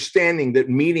 the understanding that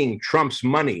meaning trumps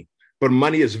money, but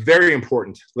money is very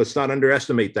important. Let's not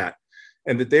underestimate that.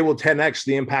 And that they will 10x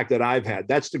the impact that I've had.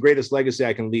 That's the greatest legacy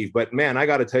I can leave. But man, I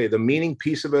got to tell you, the meaning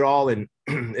piece of it all, and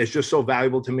it's just so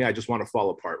valuable to me. I just want to fall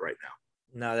apart right now.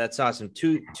 No, that's awesome.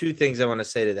 Two things I want to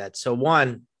say to that. So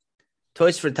one,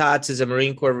 Toys for Tots is a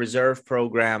Marine Corps Reserve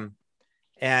program.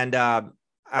 And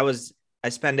I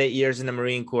spent 8 years in the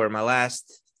Marine Corps. My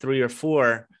last 3 or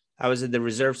 4, I was at the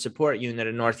Reserve Support Unit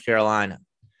in North Carolina.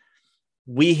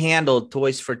 We handled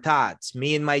Toys for Tots,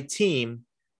 me and my team,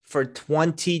 for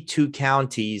 22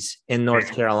 counties in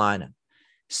North Carolina,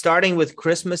 starting with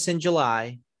Christmas in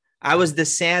July. I was the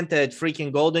Santa at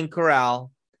freaking Golden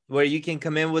Corral, where you can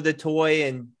come in with a toy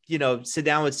and, sit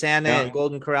down with Santa, and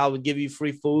Golden Corral would give you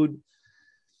free food.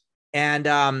 And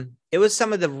it was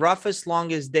some of the roughest,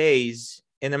 longest days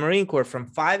in the Marine Corps. From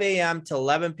 5 a.m. to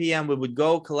 11 p.m., we would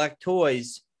go collect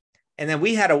toys. And then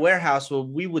we had a warehouse where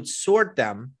we would sort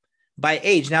them by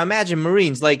age. Now imagine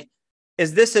Marines, like,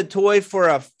 is this a toy for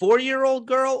a 4-year-old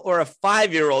girl or a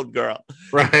 5-year-old girl?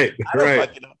 Right. I don't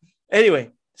fucking know. Anyway,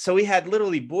 so we had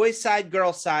literally boy side,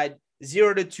 girl side,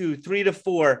 0 to 2, 3 to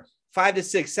 4, 5 to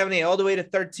 6, 7, 8, all the way to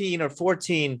 13 or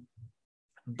 14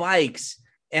 bikes.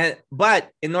 But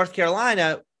in North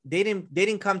Carolina, they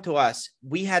didn't come to us.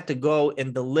 We had to go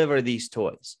and deliver these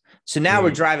toys. So now we're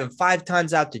driving 5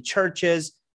 tons out to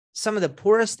churches, some of the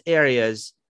poorest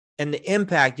areas. And the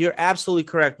impact, you're absolutely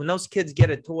correct. When those kids get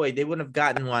a toy, they wouldn't have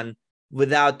gotten one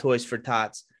without Toys for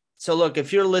Tots. So look,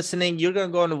 if you're listening, you're going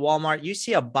to go into Walmart, you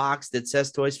see a box that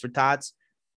says Toys for Tots,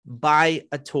 buy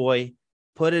a toy,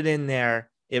 put it in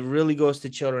there. It really goes to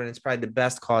children. It's probably the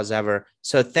best cause ever.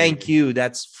 So thank you.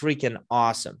 That's freaking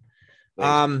awesome.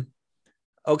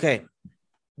 Okay.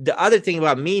 The other thing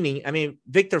about meaning,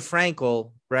 Viktor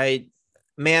Frankl, right?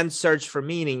 Man's Search for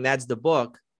Meaning. That's the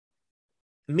book.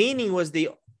 Meaning was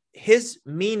his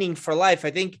meaning for life.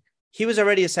 I think he was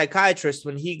already a psychiatrist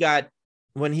when he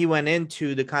went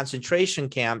into the concentration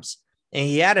camps, and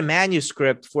he had a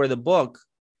manuscript for the book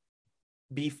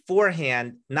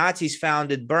beforehand. Nazis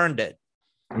found it, burned it.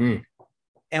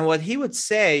 And what he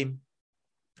said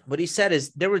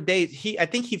is there were days I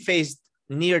think he faced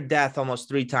near death almost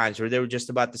 3 times, where they were just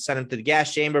about to send him to the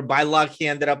gas chamber. By luck, he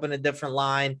ended up in a different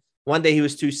line. One day he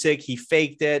was too sick. He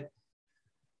faked it.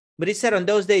 But he said on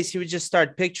those days, he would just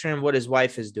start picturing what his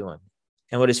wife is doing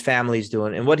and what his family's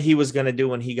doing and what he was going to do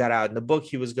when he got out, and the book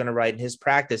he was going to write in his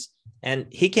practice. And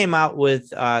he came out with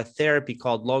therapy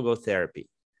called logotherapy.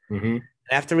 Mm-hmm.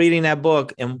 After reading that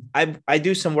book, and I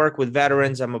do some work with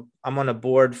veterans. I'm on a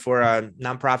board for a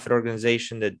nonprofit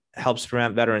organization that helps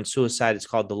prevent veteran suicide. It's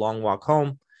called The Long Walk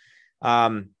Home.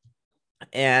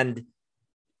 And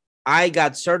I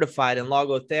got certified in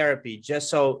logotherapy just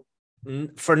so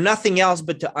for nothing else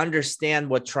but to understand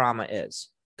what trauma is.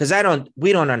 Because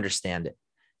we don't understand it.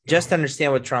 Just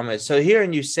understand what trauma is. So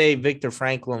hearing you say Viktor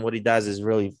Frankl, what he does is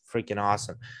really freaking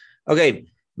awesome. Okay.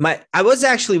 I was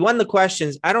actually one of the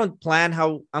questions. I don't plan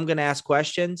how I'm going to ask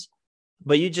questions,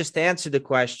 but you just answered the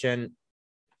question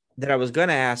that I was going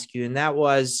to ask you. And that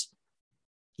was,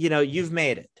 you've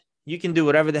made it. You can do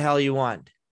whatever the hell you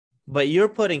want, but you're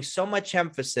putting so much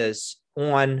emphasis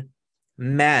on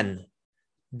men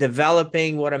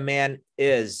developing what a man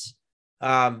is.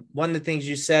 One of the things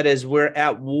you said is we're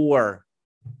at war.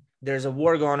 There's a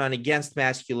war going on against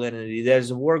masculinity.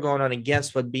 There's a war going on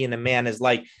against what being a man is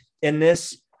like. In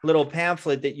this little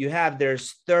pamphlet that you have,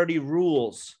 there's 30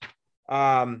 rules.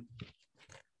 30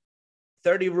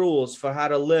 rules for how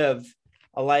to live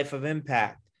a life of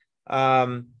impact.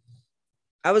 The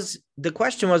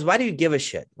question was, why do you give a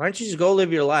shit? Why don't you just go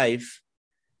live your life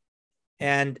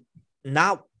and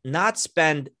not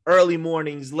spend early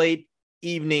mornings, late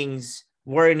evenings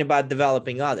worrying about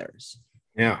developing others?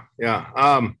 Yeah.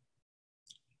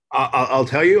 I'll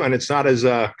tell you, and it's not as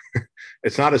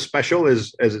it's not as special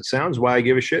as it sounds. Why I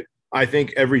give a shit? I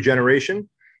think every generation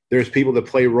there's people that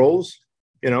play roles.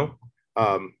 There's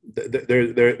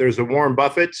the Warren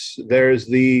Buffetts, there's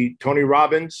the Tony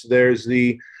Robbins, there's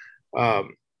the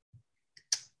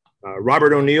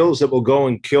Robert O'Neills that will go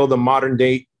and kill the modern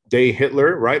day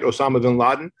Hitler, right? Osama bin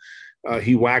Laden.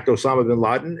 He whacked Osama bin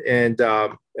Laden, and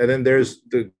then there's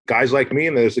the guys like me,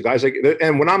 and there's the guys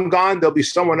and when I'm gone, there'll be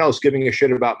someone else giving a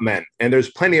shit about men, and there's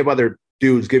plenty of other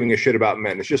dudes giving a shit about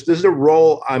men. It's just, this is a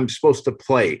role I'm supposed to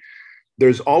play.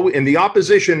 There's always, in the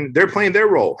opposition, they're playing their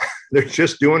role. They're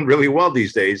just doing really well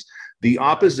these days. The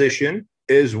opposition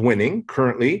is winning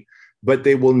currently, but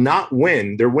they will not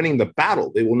win. They're winning the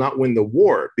battle. They will not win the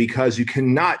war, because you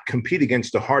cannot compete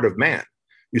against the heart of man.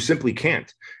 You simply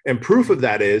can't. And proof of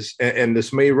that is, and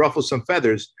this may ruffle some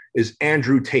feathers, is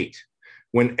Andrew Tate.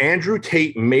 When Andrew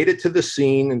Tate made it to the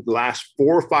scene in the last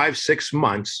 4, 5, 6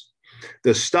 months,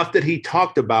 the stuff that he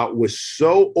talked about was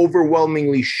so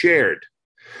overwhelmingly shared,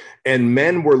 and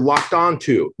men were locked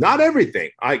onto. Not everything.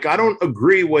 I don't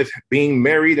agree with being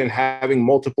married and having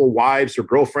multiple wives or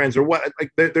girlfriends or what.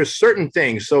 Like, there's certain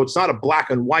things, so it's not a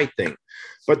black and white thing.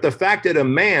 But the fact that a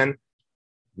man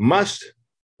must,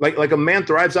 like a man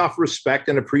thrives off respect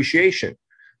and appreciation.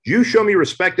 You show me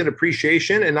respect and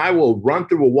appreciation, and I will run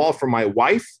through a wall for my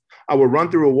wife. I will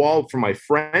run through a wall for my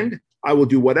friend. I will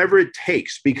do whatever it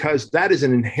takes, because that is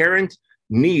an inherent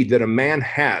need that a man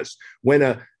has. When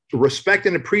a respect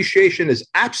and appreciation is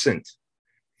absent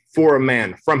for a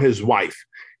man from his wife,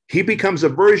 he becomes a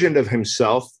version of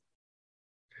himself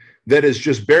that is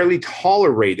just barely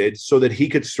tolerated so that he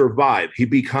could survive. He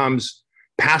becomes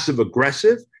passive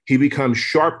aggressive. He becomes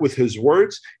sharp with his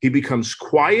words. He becomes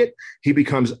quiet. He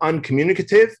becomes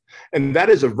uncommunicative. And that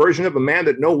is a version of a man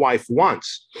that no wife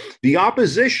wants. The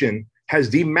opposition has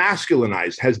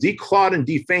demasculinized, has declawed and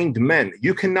defamed men.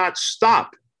 You cannot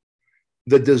stop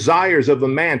the desires of a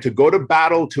man to go to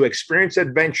battle, to experience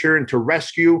adventure, and to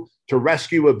rescue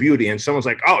a beauty. And someone's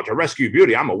like, oh, to rescue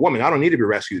beauty, I'm a woman, I don't need to be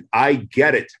rescued. I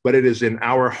get it, but it is in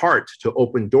our heart to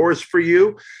open doors for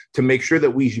you, to make sure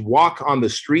that we walk on the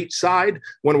street side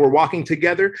when we're walking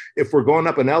together. If we're going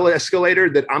up an escalator,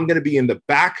 that I'm going to be in the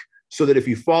back, so that if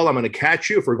you fall, I'm going to catch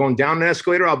you. If we're going down an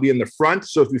escalator, I'll be in the front,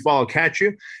 so if you fall, I'll catch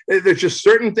you. There's just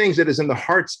certain things that is in the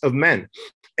hearts of men.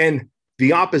 And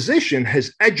the opposition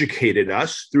has educated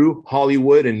us through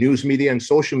Hollywood and news media and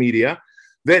social media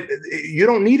that you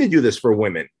don't need to do this for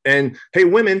women. And hey,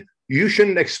 women, you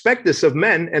shouldn't expect this of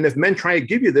men. And if men try to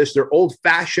give you this, they're old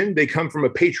fashioned. They come from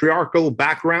a patriarchal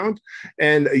background,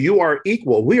 and you are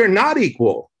equal. We are not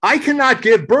equal. I cannot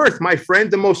give birth, my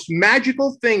friend. The most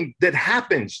magical thing that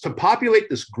happens to populate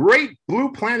this great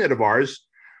blue planet of ours,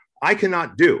 I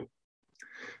cannot do.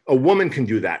 A woman can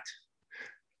do that.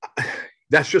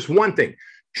 That's just one thing.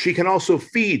 She can also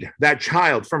feed that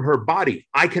child from her body.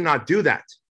 I cannot do that.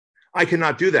 I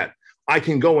cannot do that. I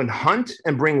can go and hunt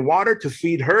and bring water to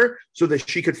feed her so that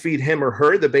she could feed him or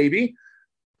her, the baby.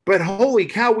 But holy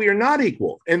cow, we are not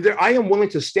equal. And there, I am willing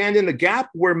to stand in the gap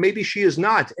where maybe she is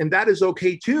not. And that is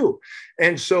okay too.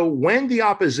 And so when the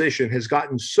opposition has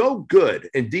gotten so good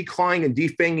in declining and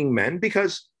defanging men,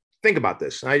 because think about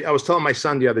this. I was telling my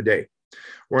son the other day,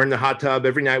 we're in the hot tub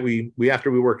every night. We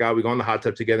after we work out, we go in the hot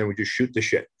tub together and we just shoot the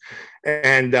shit.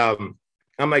 And I'm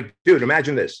like, dude,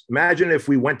 imagine this. Imagine if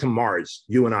we went to Mars,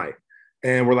 you and I,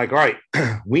 and we're like, all right,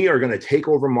 we are going to take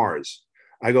over Mars.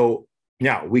 I go,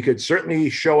 now we could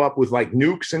certainly show up with like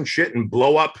nukes and shit and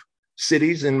blow up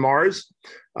cities in Mars.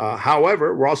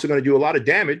 However, we're also going to do a lot of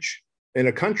damage in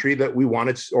a country that we want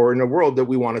its, or in a world that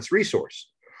we want its resource.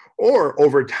 Or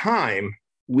over time,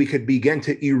 we could begin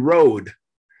to erode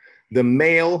the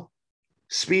male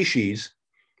species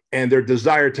and their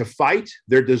desire to fight,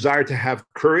 their desire to have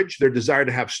courage, their desire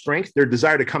to have strength, their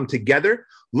desire to come together.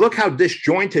 Look how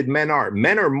disjointed men are.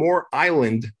 Men are more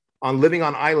living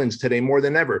on islands today more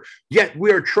than ever. Yet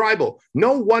we are tribal.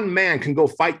 No one man can go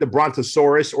fight the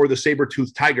brontosaurus or the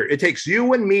saber-toothed tiger. It takes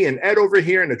you and me and Ed over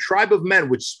here and a tribe of men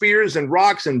with spears and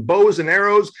rocks and bows and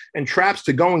arrows and traps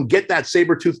to go and get that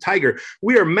saber-toothed tiger.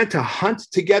 We are meant to hunt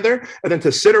together and then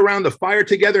to sit around the fire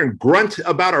together and grunt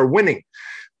about our winning.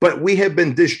 But we have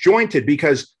been disjointed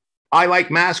because I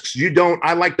like masks, you don't.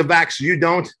 I like the vax, you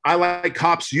don't. I like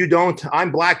cops, you don't.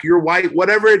 I'm black, you're white.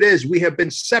 Whatever it is, we have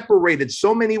been separated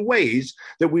so many ways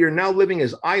that we are now living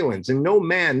as islands, and no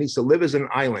man needs to live as an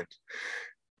island.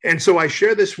 And so I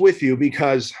share this with you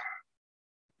because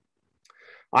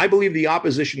I believe the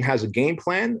opposition has a game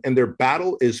plan and their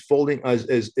battle is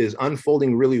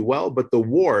unfolding really well, but the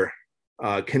war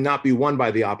cannot be won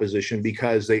by the opposition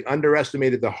because they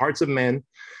underestimated the hearts of men,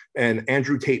 and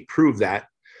Andrew Tate proved that.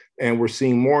 And we're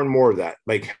seeing more and more of that.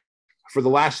 Like for the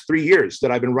last 3 years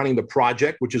that I've been running the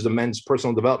project, which is a men's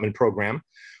personal development program,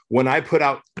 when I put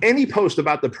out any post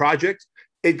about the project,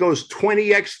 it goes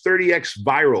 20x, 30x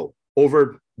viral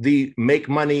over the make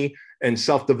money and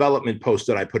self-development post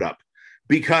that I put up.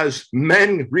 Because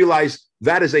men realize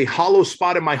that is a hollow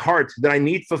spot in my heart that I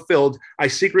need fulfilled. I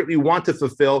secretly want to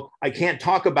fulfill. I can't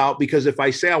talk about because if I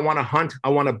say I want to hunt, I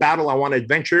want to battle, I want to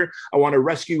adventure, I want to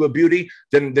rescue a beauty,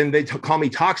 then they call me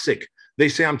toxic. They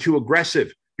say I'm too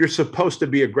aggressive. You're supposed to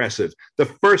be aggressive. The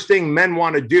first thing men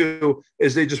want to do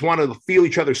is they just want to feel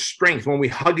each other's strength when we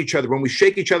hug each other, when we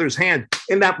shake each other's hand.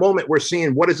 In that moment, we're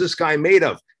seeing, what is this guy made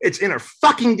of? It's in our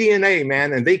fucking DNA,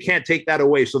 man, and they can't take that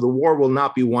away. So the war will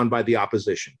not be won by the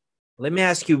opposition. Let me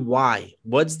ask you why.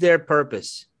 What's their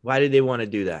purpose? Why do they want to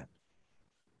do that?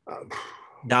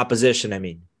 The opposition, I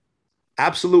mean.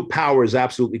 Absolute power is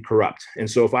absolutely corrupt. And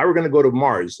so if I were going to go to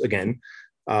Mars again,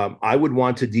 I would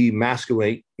want to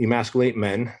emasculate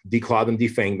men, declaw them,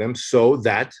 defang them, so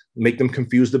that make them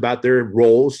confused about their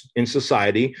roles in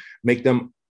society, make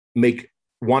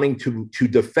wanting to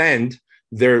defend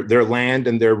their land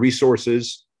and their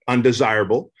resources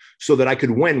undesirable, so that I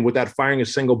could win without firing a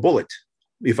single bullet.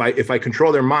 If I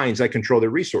control their minds, I control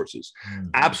their resources. Mm-hmm.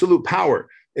 Absolute power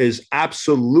is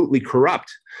absolutely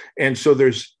corrupt. And so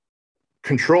there's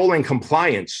control and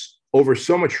compliance over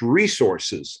so much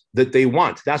resources that they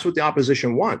want. That's what the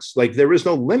opposition wants. Like there is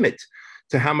no limit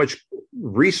to how much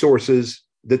resources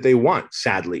that they want,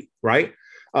 sadly, right?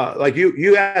 Like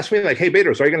you asked me like, hey,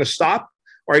 Bedros, are you going to stop?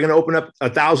 Or are you going to open up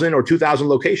 1,000 or 2,000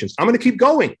 locations? I'm going to keep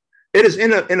going. It is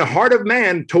in the heart of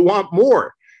man to want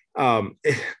more.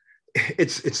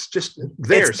 It's just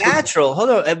there. It's natural. Hold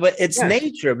on, but it's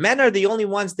nature. Men are the only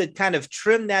ones that kind of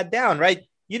trim that down, right?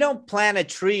 You don't plant a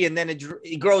tree and then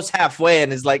it grows halfway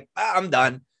and is like, I'm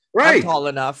done. Right. I'm tall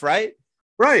enough, right?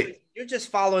 Right. You're just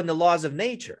following the laws of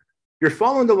nature. You're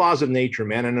following the laws of nature,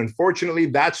 man. And unfortunately,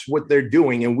 that's what they're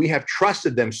doing. And we have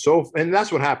trusted them and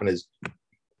that's what happened is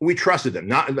we trusted them.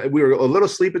 We were a little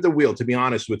asleep at the wheel, to be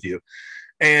honest with you.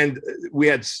 And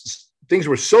things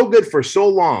were so good for so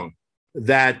long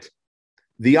that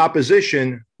the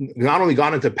opposition not only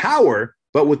got into power,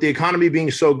 but with the economy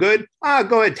being so good,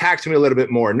 go ahead, tax me a little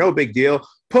bit more. No big deal.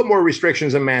 Put more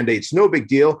restrictions and mandates. No big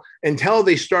deal. Until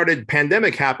they started,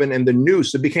 pandemic happened and the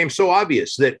news, it became so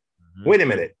obvious that, wait a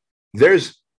minute,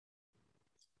 there's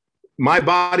my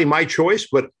body, my choice,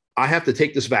 but I have to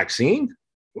take this vaccine.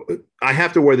 I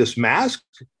have to wear this mask,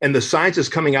 and the science is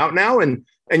coming out now. And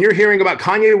you're hearing about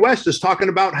Kanye West is talking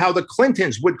about how the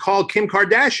Clintons would call Kim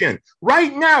Kardashian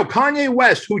right now. Kanye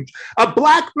West, who a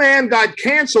black man got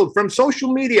canceled from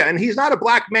social media, and he's not a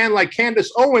black man like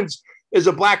Candace Owens is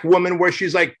a black woman where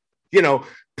she's like,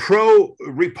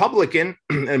 pro-Republican.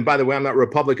 And by the way, I'm not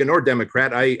Republican or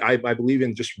Democrat. I believe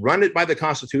in just run it by the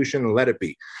Constitution and let it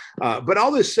be. But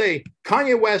I'll just say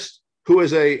Kanye West, who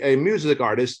is a music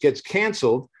artist, gets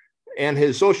canceled and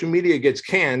his social media gets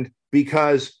canned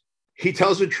because he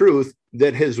tells the truth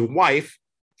that his wife,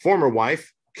 former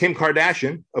wife, Kim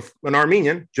Kardashian, an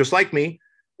Armenian, just like me,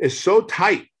 is so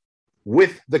tight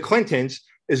with the Clintons,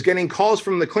 is getting calls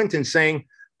from the Clintons saying,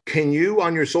 can you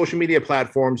on your social media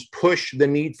platforms push the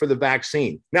need for the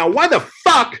vaccine? Now, why the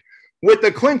fuck would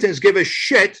the Clintons give a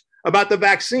shit about the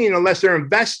vaccine unless they're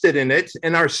invested in it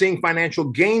and are seeing financial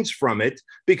gains from it?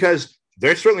 Because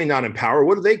they're certainly not in power.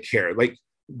 What do they care? Like,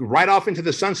 right off into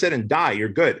the sunset and die, you're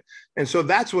good. And so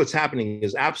that's what's happening,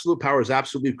 is absolute power is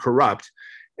absolutely corrupt.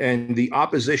 And the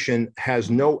opposition has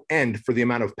no end for the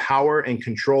amount of power and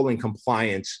control and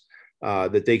compliance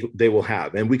that they will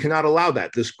have. And we cannot allow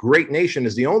that. This great nation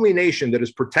is the only nation that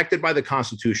is protected by the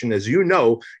Constitution. As you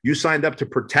know, you signed up to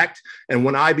protect. And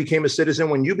when I became a citizen,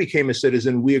 when you became a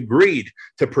citizen, we agreed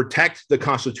to protect the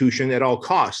Constitution at all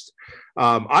costs.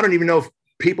 I don't even know if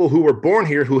people who were born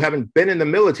here who haven't been in the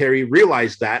military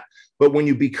realize that. But when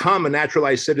you become a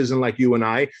naturalized citizen like you and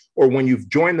I, or when you've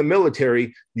joined the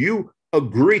military, you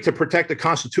agree to protect the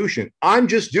Constitution. I'm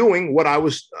just doing what I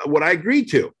agreed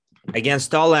to.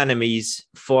 Against all enemies,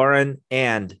 foreign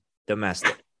and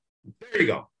domestic. There you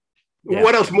go. Yeah.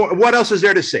 What else is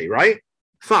there to say, right?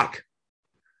 Fuck.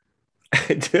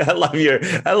 Dude, I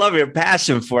love your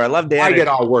passion for it. I love the energy. I get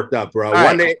all worked up, bro.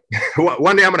 One day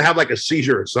I'm gonna have like a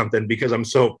seizure or something because I'm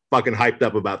so fucking hyped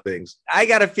up about things. I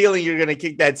got a feeling you're gonna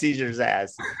kick that seizure's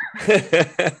ass.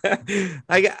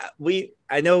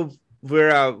 I know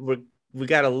we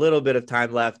got a little bit of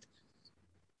time left.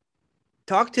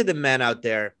 Talk to the men out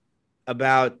there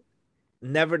about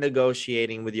never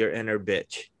negotiating with your inner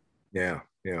bitch. Yeah.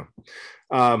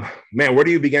 Man, where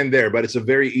do you begin there? But it's a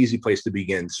very easy place to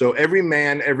begin. So every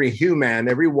man, every human,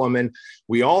 every woman,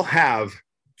 we all have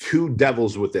two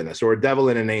devils within us, or a devil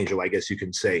and an angel, I guess you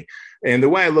could say. And the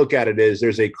way I look at it is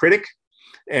there's a critic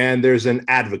and there's an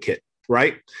advocate,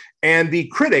 right? And the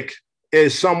critic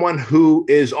is someone who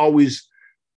is always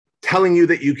telling you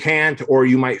that you can't, or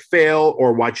you might fail,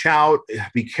 or watch out,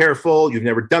 be careful, you've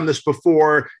never done this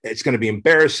before, it's going to be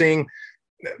embarrassing.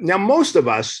 Now, most of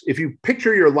us, if you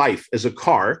picture your life as a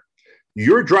car,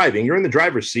 you're driving, you're in the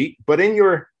driver's seat, but in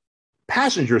your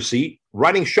passenger seat,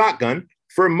 riding shotgun,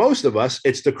 for most of us,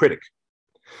 it's the critic.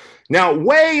 Now,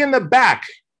 way in the back,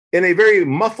 in a very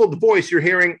muffled voice, you're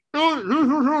hearing,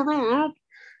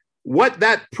 what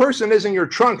that person is in your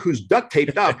trunk who's duct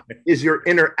taped up is your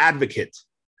inner advocate.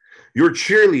 Your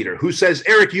cheerleader who says,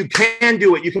 Eric, you can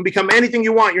do it. You can become anything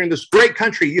you want. You're in this great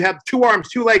country. You have 2 arms,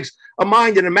 2 legs, a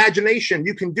mind, an imagination.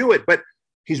 You can do it. But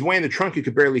he's way in the trunk. You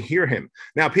could barely hear him.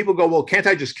 Now, people go, well, can't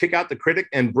I just kick out the critic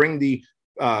and bring the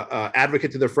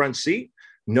advocate to the front seat?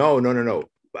 No.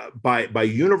 By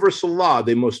universal law,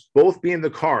 they must both be in the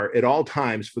car at all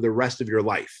times for the rest of your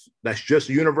life. That's just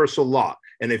universal law.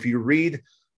 And if you read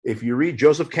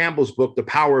Joseph Campbell's book, The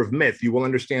Power of Myth, you will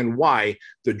understand why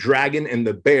the dragon and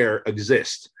the bear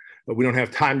exist. But we don't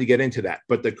have time to get into that.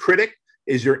 But the critic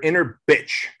is your inner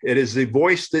bitch. It is the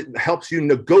voice that helps you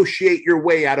negotiate your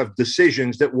way out of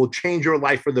decisions that will change your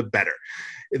life for the better.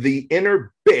 The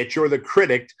inner bitch, or the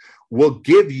critic, will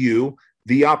give you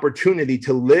the opportunity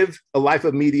to live a life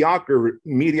of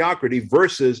mediocrity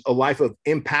versus a life of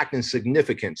impact and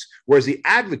significance, whereas the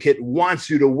advocate wants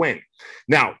you to win.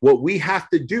 Now, what we have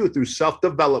to do through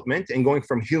self-development and going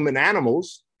from human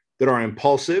animals that are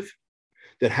impulsive,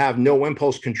 that have no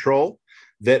impulse control,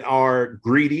 that are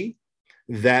greedy,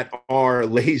 that are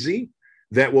lazy,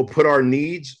 that will put our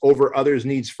needs over others'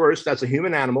 needs first. That's a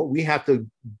human animal. We have to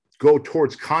go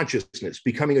towards consciousness,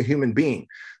 becoming a human being.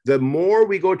 The more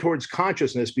we go towards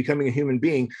consciousness, becoming a human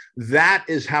being, that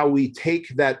is how we take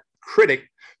that critic,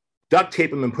 duct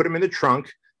tape him and put him in the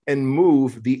trunk, and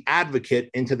move the advocate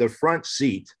into the front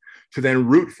seat to then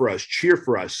root for us, cheer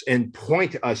for us, and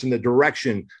point us in the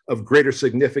direction of greater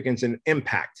significance and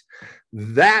impact.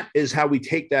 That is how we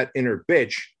take that inner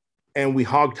bitch and we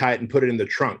hogtie it and put it in the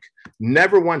trunk.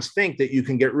 Never once think that you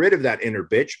can get rid of that inner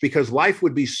bitch, because life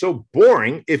would be so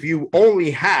boring if you only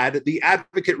had the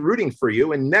advocate rooting for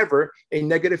you and never a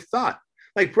negative thought.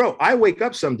 Like, bro, I wake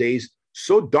up some days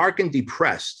so dark and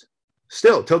depressed,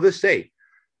 still till this day.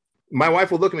 My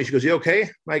wife will look at me, she goes, you okay? I'm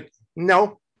like,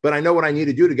 no, but I know what I need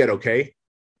to do to get okay.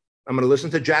 I'm going to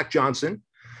listen to Jack Johnson.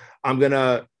 I'm going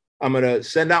to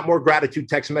send out more gratitude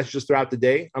text messages throughout the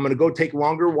day. I'm going to go take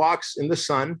longer walks in the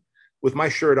sun with my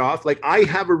shirt off. Like, I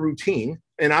have a routine,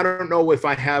 and I don't know if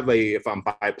I'm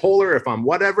bipolar, if I'm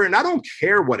whatever, and I don't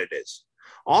care what it is.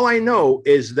 All I know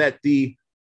is that the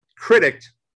critic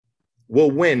will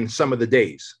win some of the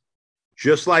days.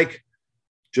 Just like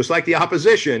the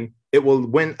opposition, it will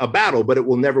win a battle, but it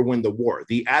will never win the war.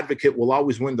 The advocate will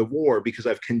always win the war because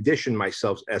I've conditioned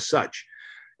myself as such.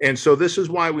 And so this is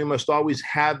why we must always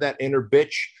have that inner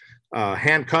bitch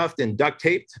handcuffed and duct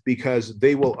taped, because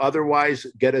they will otherwise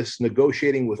get us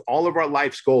negotiating with all of our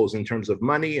life's goals in terms of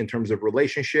money, in terms of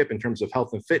relationship, in terms of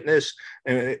health and fitness.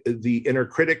 And the inner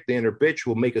critic, the inner bitch,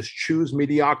 will make us choose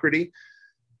mediocrity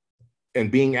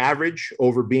and being average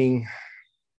over being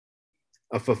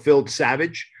a fulfilled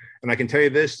savage. And I can tell you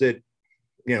this, that,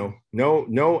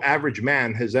 no average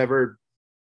man has ever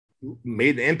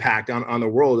made an impact on the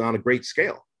world on a great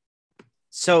scale.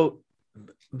 So,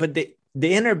 but the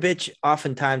inner bitch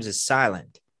oftentimes is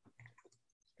silent.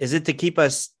 Is it to keep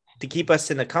us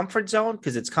in the comfort zone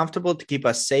because it's comfortable, to keep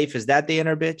us safe? Is that the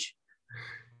inner bitch?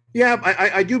 Yeah,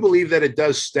 I do believe that it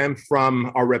does stem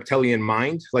from our reptilian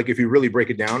mind. Like, if you really break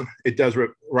it down, it does,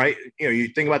 right? You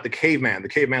think about the caveman. The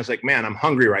caveman's like, man, I'm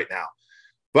hungry right now,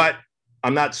 but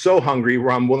I'm not so hungry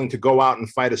where I'm willing to go out and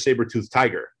fight a saber-toothed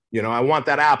tiger. I want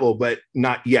that apple, but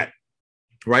not yet,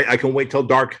 right? I can wait till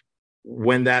dark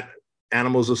when that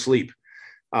animal's asleep.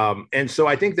 And so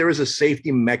I think there is a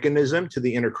safety mechanism to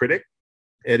the inner critic.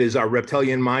 It is our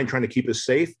reptilian mind trying to keep us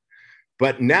safe.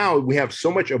 But now we have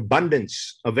so much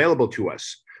abundance available to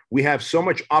us. We have so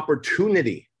much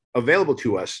opportunity available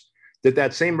to us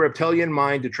that same reptilian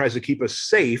mind that tries to keep us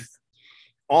safe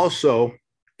also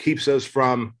keeps us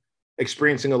from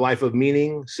experiencing a life of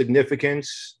meaning,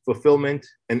 significance, fulfillment,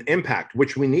 and impact,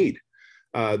 which we need.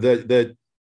 The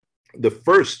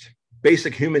first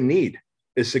basic human need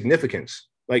is significance.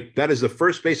 Like, that is the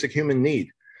first basic human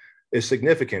need, is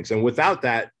significance. And without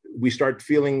that, we start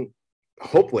feeling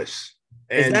hopeless.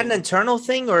 And is that an internal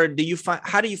thing, or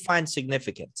how do you find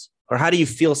significance, or how do you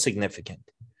feel significant?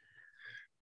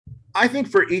 I think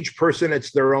for each person,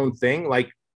 it's their own thing.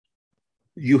 Like,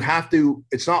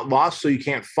 it's not lost, so you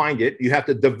can't find it. You have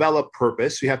to develop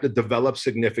purpose. You have to develop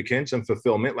significance and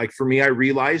fulfillment. Like, for me, I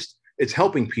realized it's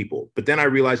helping people, but then I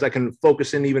realized I can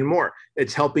focus in even more.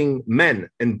 It's helping men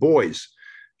and boys,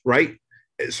 right?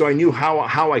 So I knew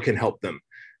how I can help them.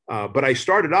 But I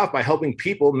started off by helping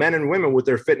people, men and women, with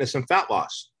their fitness and fat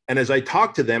loss. And as I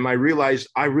talked to them, I realized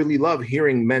I really love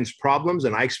hearing men's problems,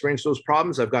 and I experience those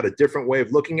problems. I've got a different way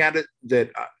of looking at it that,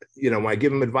 when I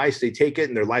give them advice, they take it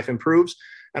and their life improves.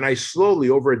 And I slowly,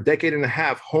 over a decade and a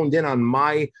half, honed in on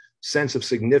my sense of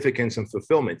significance and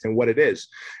fulfillment and what it is.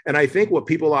 And I think what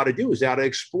people ought to do is they ought to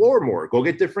explore more, go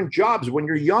get different jobs when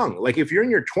you're young. Like, if you're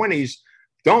in your 20s,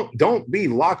 don't be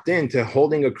locked into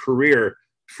holding a career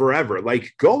forever.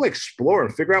 Like, go explore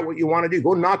and figure out what you want to do.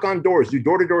 Go knock on doors, do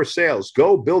door-to-door sales,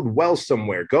 go build wells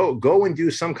somewhere, go and do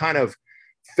some kind of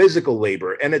physical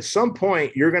labor. And at some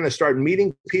point, you're going to start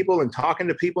meeting people and talking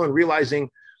to people and realizing,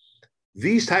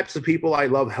 these types of people I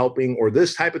love helping, or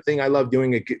this type of thing I love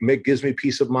doing, it gives me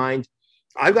peace of mind.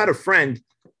 I've got a friend,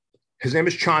 his name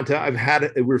is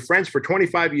Chanta. We're friends for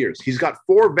 25 years. He's got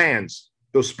 4 vans,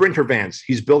 those Sprinter vans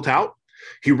he's built out.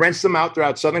 He rents them out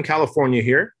throughout Southern California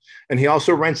here. And he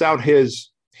also rents out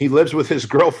he lives with his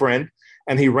girlfriend,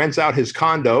 and he rents out his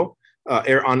condo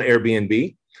on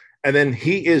Airbnb. And then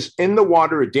he is in the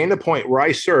water at Dana Point, where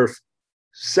I surf,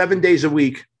 7 days a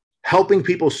week, helping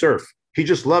people surf. He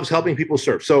just loves helping people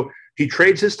surf. So he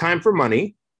trades his time for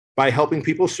money by helping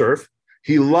people surf.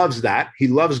 He loves that. He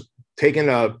loves taking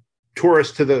a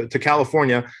tourist to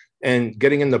California and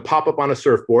getting them to pop up on a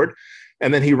surfboard.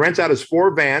 And then he rents out his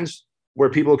 4 vans where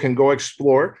people can go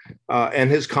explore, and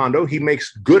his condo. He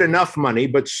makes good enough money,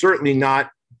 but certainly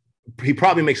not, he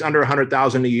probably makes under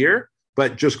 100,000 a year,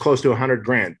 but just close to 100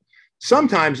 grand.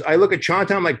 Sometimes I look at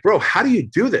Chanta, I'm like, bro, how do you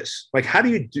do this? Like, how do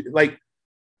you do, like,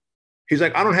 he's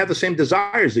like, I don't have the same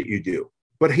desires that you do,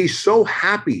 but he's so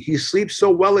happy. He sleeps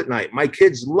so well at night. My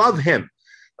kids love him.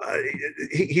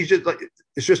 He's just like,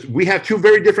 it's just, we have 2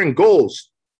 very different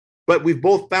goals, but we've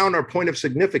both found our point of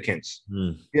significance.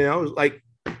 Like,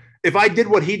 if I did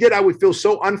what he did, I would feel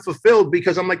so unfulfilled,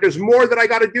 because I'm like, there's more that I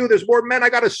got to do. There's more men I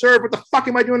got to serve. What the fuck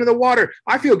am I doing in the water?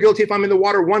 I feel guilty if I'm in the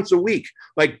water once a week.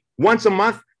 Like, once a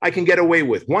month, I can get away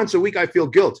with. Once a week, I feel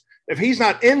guilt. If he's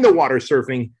not in the water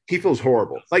surfing, he feels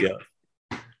horrible. Like,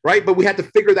 yeah. Right? But we had to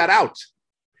figure that out.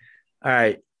 All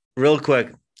right. Real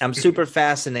quick. I'm super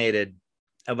fascinated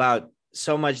about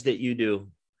so much that you do.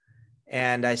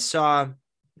 And I saw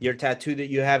your tattoo that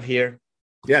you have here.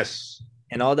 Yes.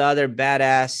 And all the other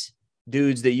badass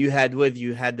dudes that you had with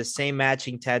you had the same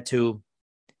matching tattoo.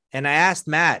 And I asked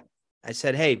Matt, I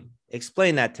said, hey,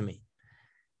 explain that to me.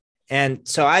 And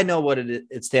so I know what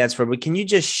it stands for, but can you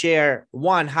just share,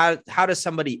 one, how does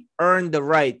somebody earn the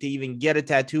right to even get a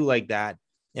tattoo like that?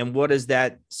 And what does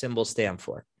that symbol stand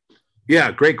for?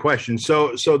 Yeah, great question.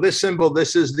 So this symbol,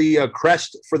 this is the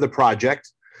crest for the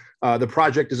project. The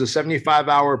project is a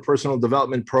 75-hour personal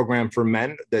development program for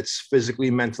men that's physically,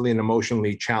 mentally, and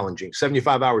emotionally challenging,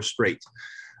 75 hours straight.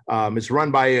 It's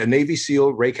run by a Navy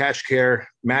SEAL, Ray Care,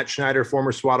 Matt Schneider,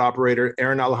 former SWAT operator,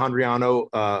 Aaron Alejandriano,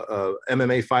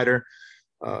 MMA fighter,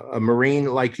 a Marine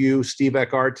like you, Steve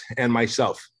Eckhart, and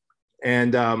myself.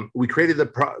 And we created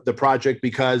the project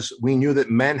because we knew that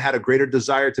men had a greater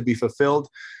desire to be fulfilled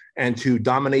and to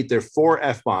dominate their 4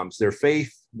 F-bombs, their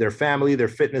faith, their family, their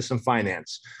fitness, and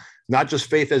finance. Not just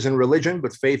faith as in religion,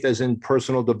 but faith as in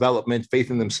personal development, faith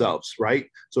in themselves, right?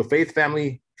 So faith,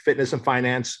 family, fitness, and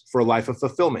finance for a life of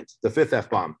fulfillment, the 5th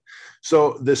F-bomb.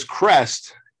 So this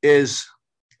crest is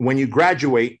when you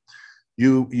graduate,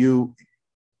 you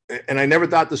and I never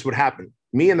thought this would happen.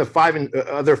 Me and the 5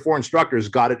 other 4 instructors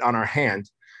got it on our hand.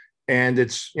 And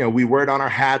it's, we wear it on our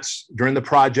hats during the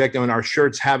project, and our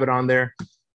shirts have it on there.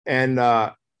 And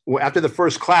after the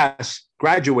first class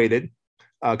graduated,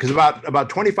 because about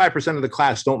 25% of the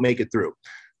class don't make it through.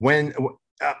 When,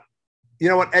 you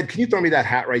know what, Ed, can you throw me that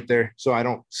hat right there so I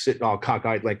don't sit all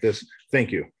cockeyed like this?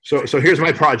 Thank you. So here's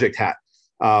my project hat.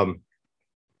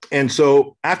 And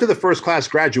so after the first class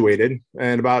graduated,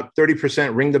 and about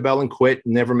 30% ring the bell and quit,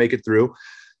 never make it through,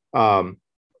 half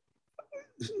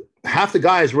the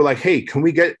guys were like, hey, can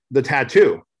we get the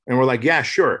tattoo? And we're like, yeah,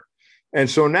 sure. And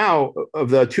so now, of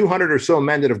the 200 or so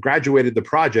men that have graduated the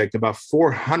project, about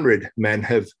 400 men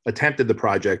have attempted the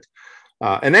project.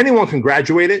 And anyone can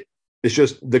graduate it. It's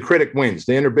just the critic wins.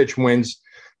 The inner bitch wins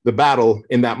the battle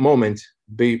in that moment.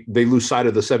 They lose sight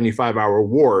of the 75-hour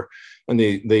war. And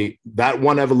that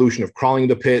one evolution of crawling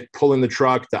the pit, pulling the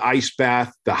truck, the ice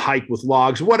bath, the hike with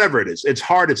logs, whatever it is. It's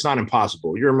hard. It's not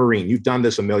impossible. You're a Marine. You've done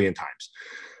this a million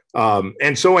times.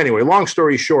 And so anyway, long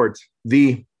story short,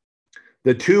 the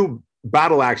 2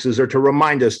 battle axes are to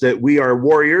remind us that we are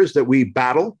warriors, that we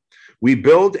battle, we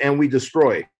build, and we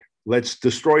destroy. Let's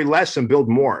destroy less and build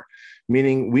more,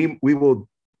 meaning we will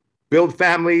build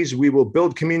families, we will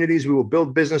build communities, we will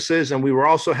build businesses, and we will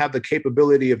also have the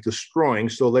capability of destroying.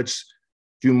 So let's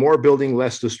do more building,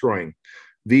 less destroying.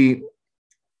 The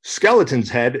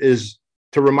skeleton's head is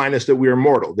to remind us that we are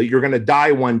mortal, that you're going to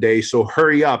die one day. So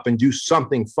hurry up and do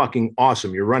something fucking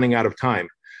awesome. You're running out of time.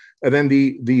 And then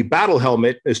the battle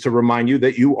helmet is to remind you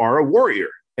that you are a warrior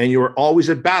and you are always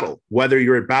at battle, whether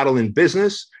you're at battle in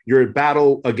business, you're at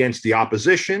battle against the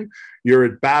opposition, you're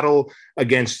at battle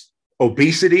against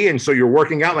obesity. And so you're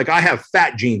working out. Like, I have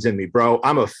fat genes in me, bro.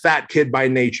 I'm a fat kid by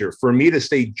nature. For me to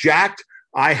stay jacked,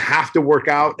 I have to work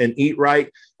out and eat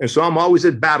right. And so I'm always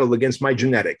at battle against my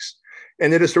genetics.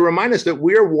 And it is to remind us that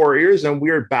we are warriors and we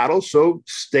are at battle. So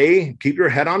keep your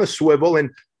head on a swivel.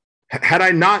 And had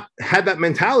I not had that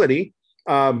mentality,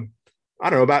 I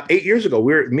don't know, about 8 years ago,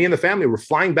 me and the family were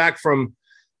flying back from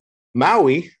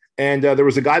Maui, and there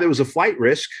was a guy that was a flight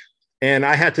risk, and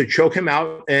I had to choke him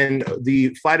out, and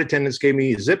the flight attendants gave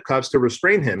me zip cuffs to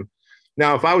restrain him.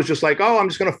 Now, if I was just like, oh, I'm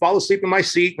just going to fall asleep in my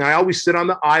seat, and I always sit on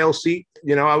the aisle seat,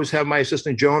 I always have my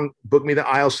assistant Joan book me the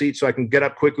aisle seat so I can get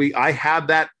up quickly. I have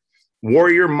that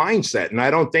warrior mindset, and I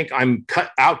don't think I'm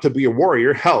cut out to be a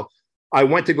warrior. Hell, I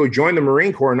went to go join the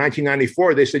Marine Corps in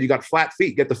 1994. They said, you got flat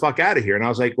feet, get the fuck out of here. And I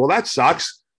was like, well, that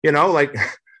sucks,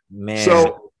 Man.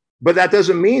 So, but that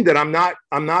doesn't mean that I'm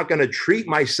not going to treat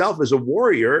myself as a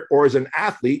warrior or as an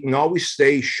athlete and always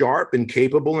stay sharp and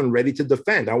capable and ready to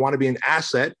defend. I want to be an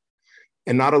asset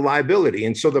and not a liability.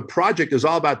 And so the project is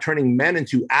all about turning men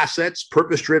into assets,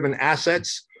 purpose-driven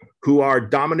assets who are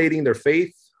dominating their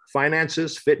faith,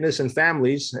 finances, fitness, and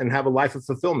families, and have a life of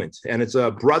fulfillment. And it's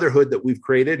a brotherhood that we've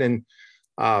created. And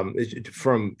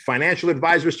from financial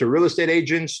advisors to real estate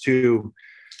agents to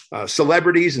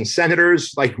celebrities and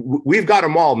senators, like we've got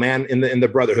them all, man, in the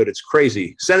brotherhood. It's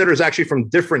crazy. Senators actually from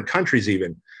different countries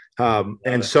even.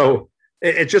 And so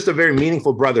it's just a very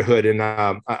meaningful brotherhood. And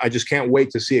I just can't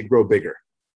wait to see it grow bigger.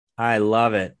 I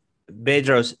love it.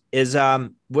 Bedros,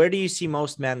 where do you see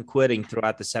most men quitting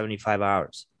throughout the 75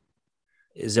 hours?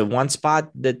 Is it one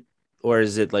spot or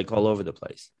is it like all over the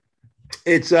place?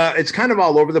 It's kind of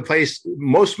all over the place.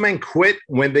 Most men quit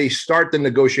when they start the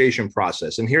negotiation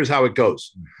process. And here's how it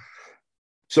goes.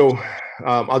 So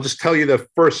I'll just tell you the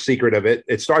first secret of it.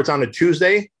 It starts on a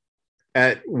Tuesday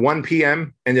at 1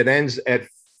 p.m. and it ends at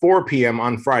 4 p.m.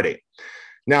 on Friday.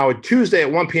 Now, a Tuesday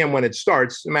at 1 p.m. when it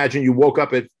starts, imagine you woke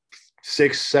up at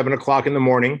 6, 7 o'clock in the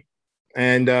morning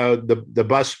and the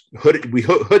bus we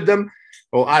hood them.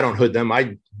 Well, I don't hood them.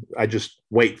 I just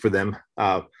wait for them.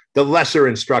 The lesser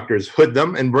instructors hood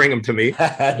them and bring them to me.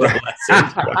 That's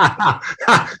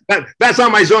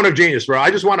not my zone of genius, bro. I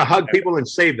just want to hug people and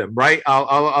save them, right?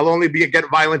 I'll only get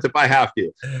violent if I have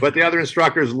to. But the other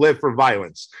instructors live for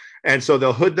violence. And so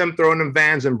they'll hood them, throw them in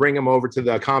vans, and bring them over to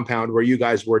the compound where you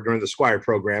guys were during the Squire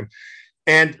program.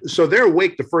 And so they're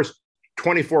awake the first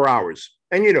 24 hours.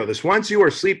 And you know this, once you are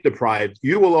sleep deprived,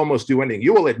 you will almost do anything.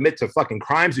 You will admit to fucking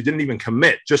crimes you didn't even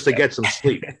commit just to get some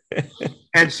sleep.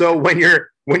 And so when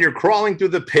you're crawling through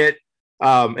the pit,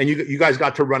 and you guys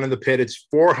got to run in the pit, it's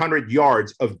 400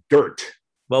 yards of dirt.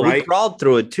 Well, right? We crawled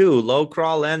through it too, low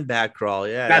crawl and back crawl.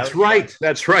 Yeah, that's right. Fun.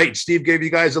 That's right. Steve gave you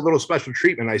guys a little special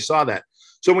treatment. I saw that.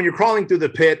 So when you're crawling through the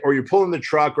pit, or you're pulling the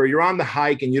truck, or you're on the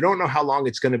hike and you don't know how long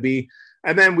it's going to be,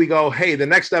 and then we go, hey, the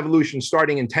next evolution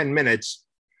starting in 10 minutes,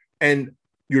 and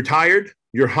you're tired,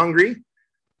 you're hungry,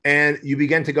 and you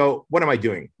begin to go, what am I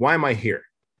doing? Why am I here?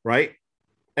 Right?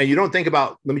 And you don't think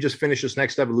about, let me just finish this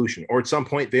next evolution. Or at some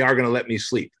point, they are going to let me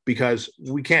sleep, because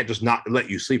we can't just not let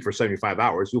you sleep for 75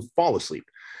 hours. You'll fall asleep.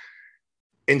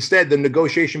 Instead, the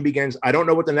negotiation begins. I don't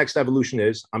know what the next evolution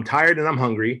is. I'm tired and I'm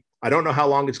hungry. I don't know how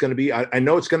long it's going to be. I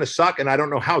know it's going to suck, and I don't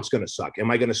know how it's going to suck.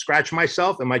 Am I going to scratch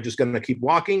myself? Am I just going to keep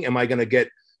walking? Am I going to get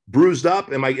bruised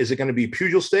up? Is it going to be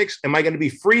pugil sticks? Am I going to be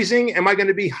freezing? Am I going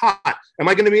to be hot? Am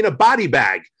I going to be in a body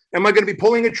bag? Am I going to be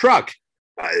pulling a truck?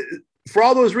 For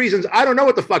all those reasons, I don't know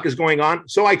what the fuck is going on,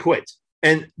 so I quit.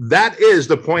 And that is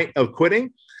the point of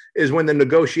quitting, is when the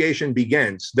negotiation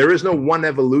begins. There is no one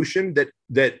evolution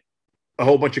that a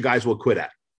whole bunch of guys will quit at.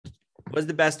 What's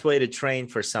the best way to train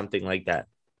for something like that?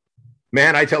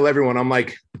 Man, I tell everyone, I'm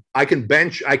like, I can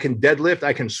bench, I can deadlift,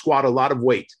 I can squat a lot of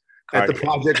weight. At the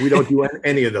project, we don't do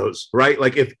any of those, right?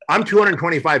 Like, if I'm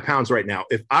 225 pounds right now,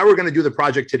 if I were going to do the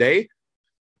project today,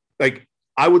 like,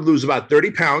 I would lose about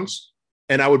 30 pounds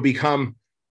and I would become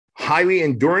highly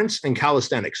endurance and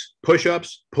calisthenics,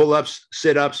 push-ups, pull-ups,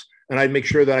 sit-ups, and I'd make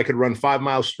sure that I could run 5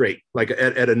 miles straight, like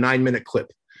at a 9-minute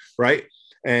clip, right?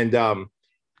 And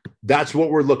that's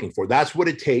what we're looking for. That's what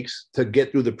it takes to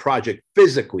get through the project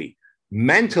physically.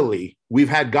 Mentally, we've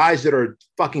had guys that are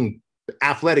fucking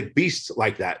athletic beasts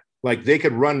like that. Like, they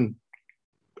could run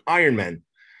Ironman,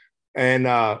 and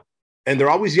they're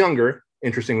always younger,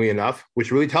 interestingly enough,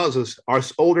 which really tells us our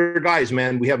older guys,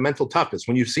 man, we have mental toughness.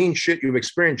 When you've seen shit, you've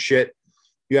experienced shit,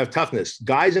 you have toughness.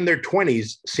 Guys in their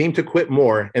 20s seem to quit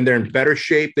more, and they're in better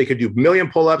shape. They could do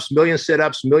 1,000,000 pull-ups, 1,000,000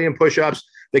 sit-ups, 1,000,000 push-ups.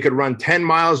 They could run 10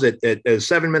 miles at a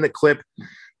 7-minute clip,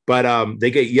 but they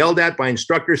get yelled at by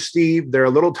instructor Steve. They're a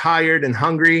little tired and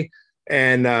hungry,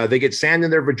 and they get sand in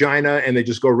their vagina, and they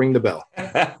just go ring the bell. All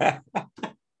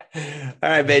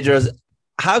right, Bedros,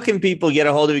 how can people get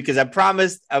a hold of you? Because I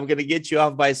promised I'm going to get you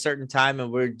off by a certain time,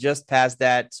 and we're just past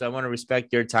that. So I want to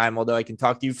respect your time, although I can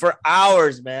talk to you for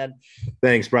hours, man.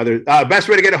 Thanks, brother. Best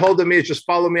way to get a hold of me is just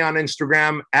follow me on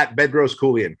Instagram at Bedros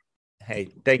Keuilian. Hey,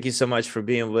 thank you so much for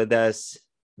being with us,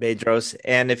 Bedros.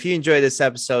 And if you enjoyed this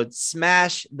episode,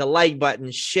 smash the like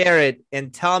button, share it,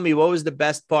 and tell me what was the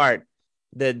best part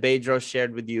that Bedros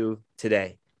shared with you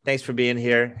today. Thanks for being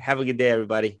here. Have a good day,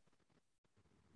 everybody.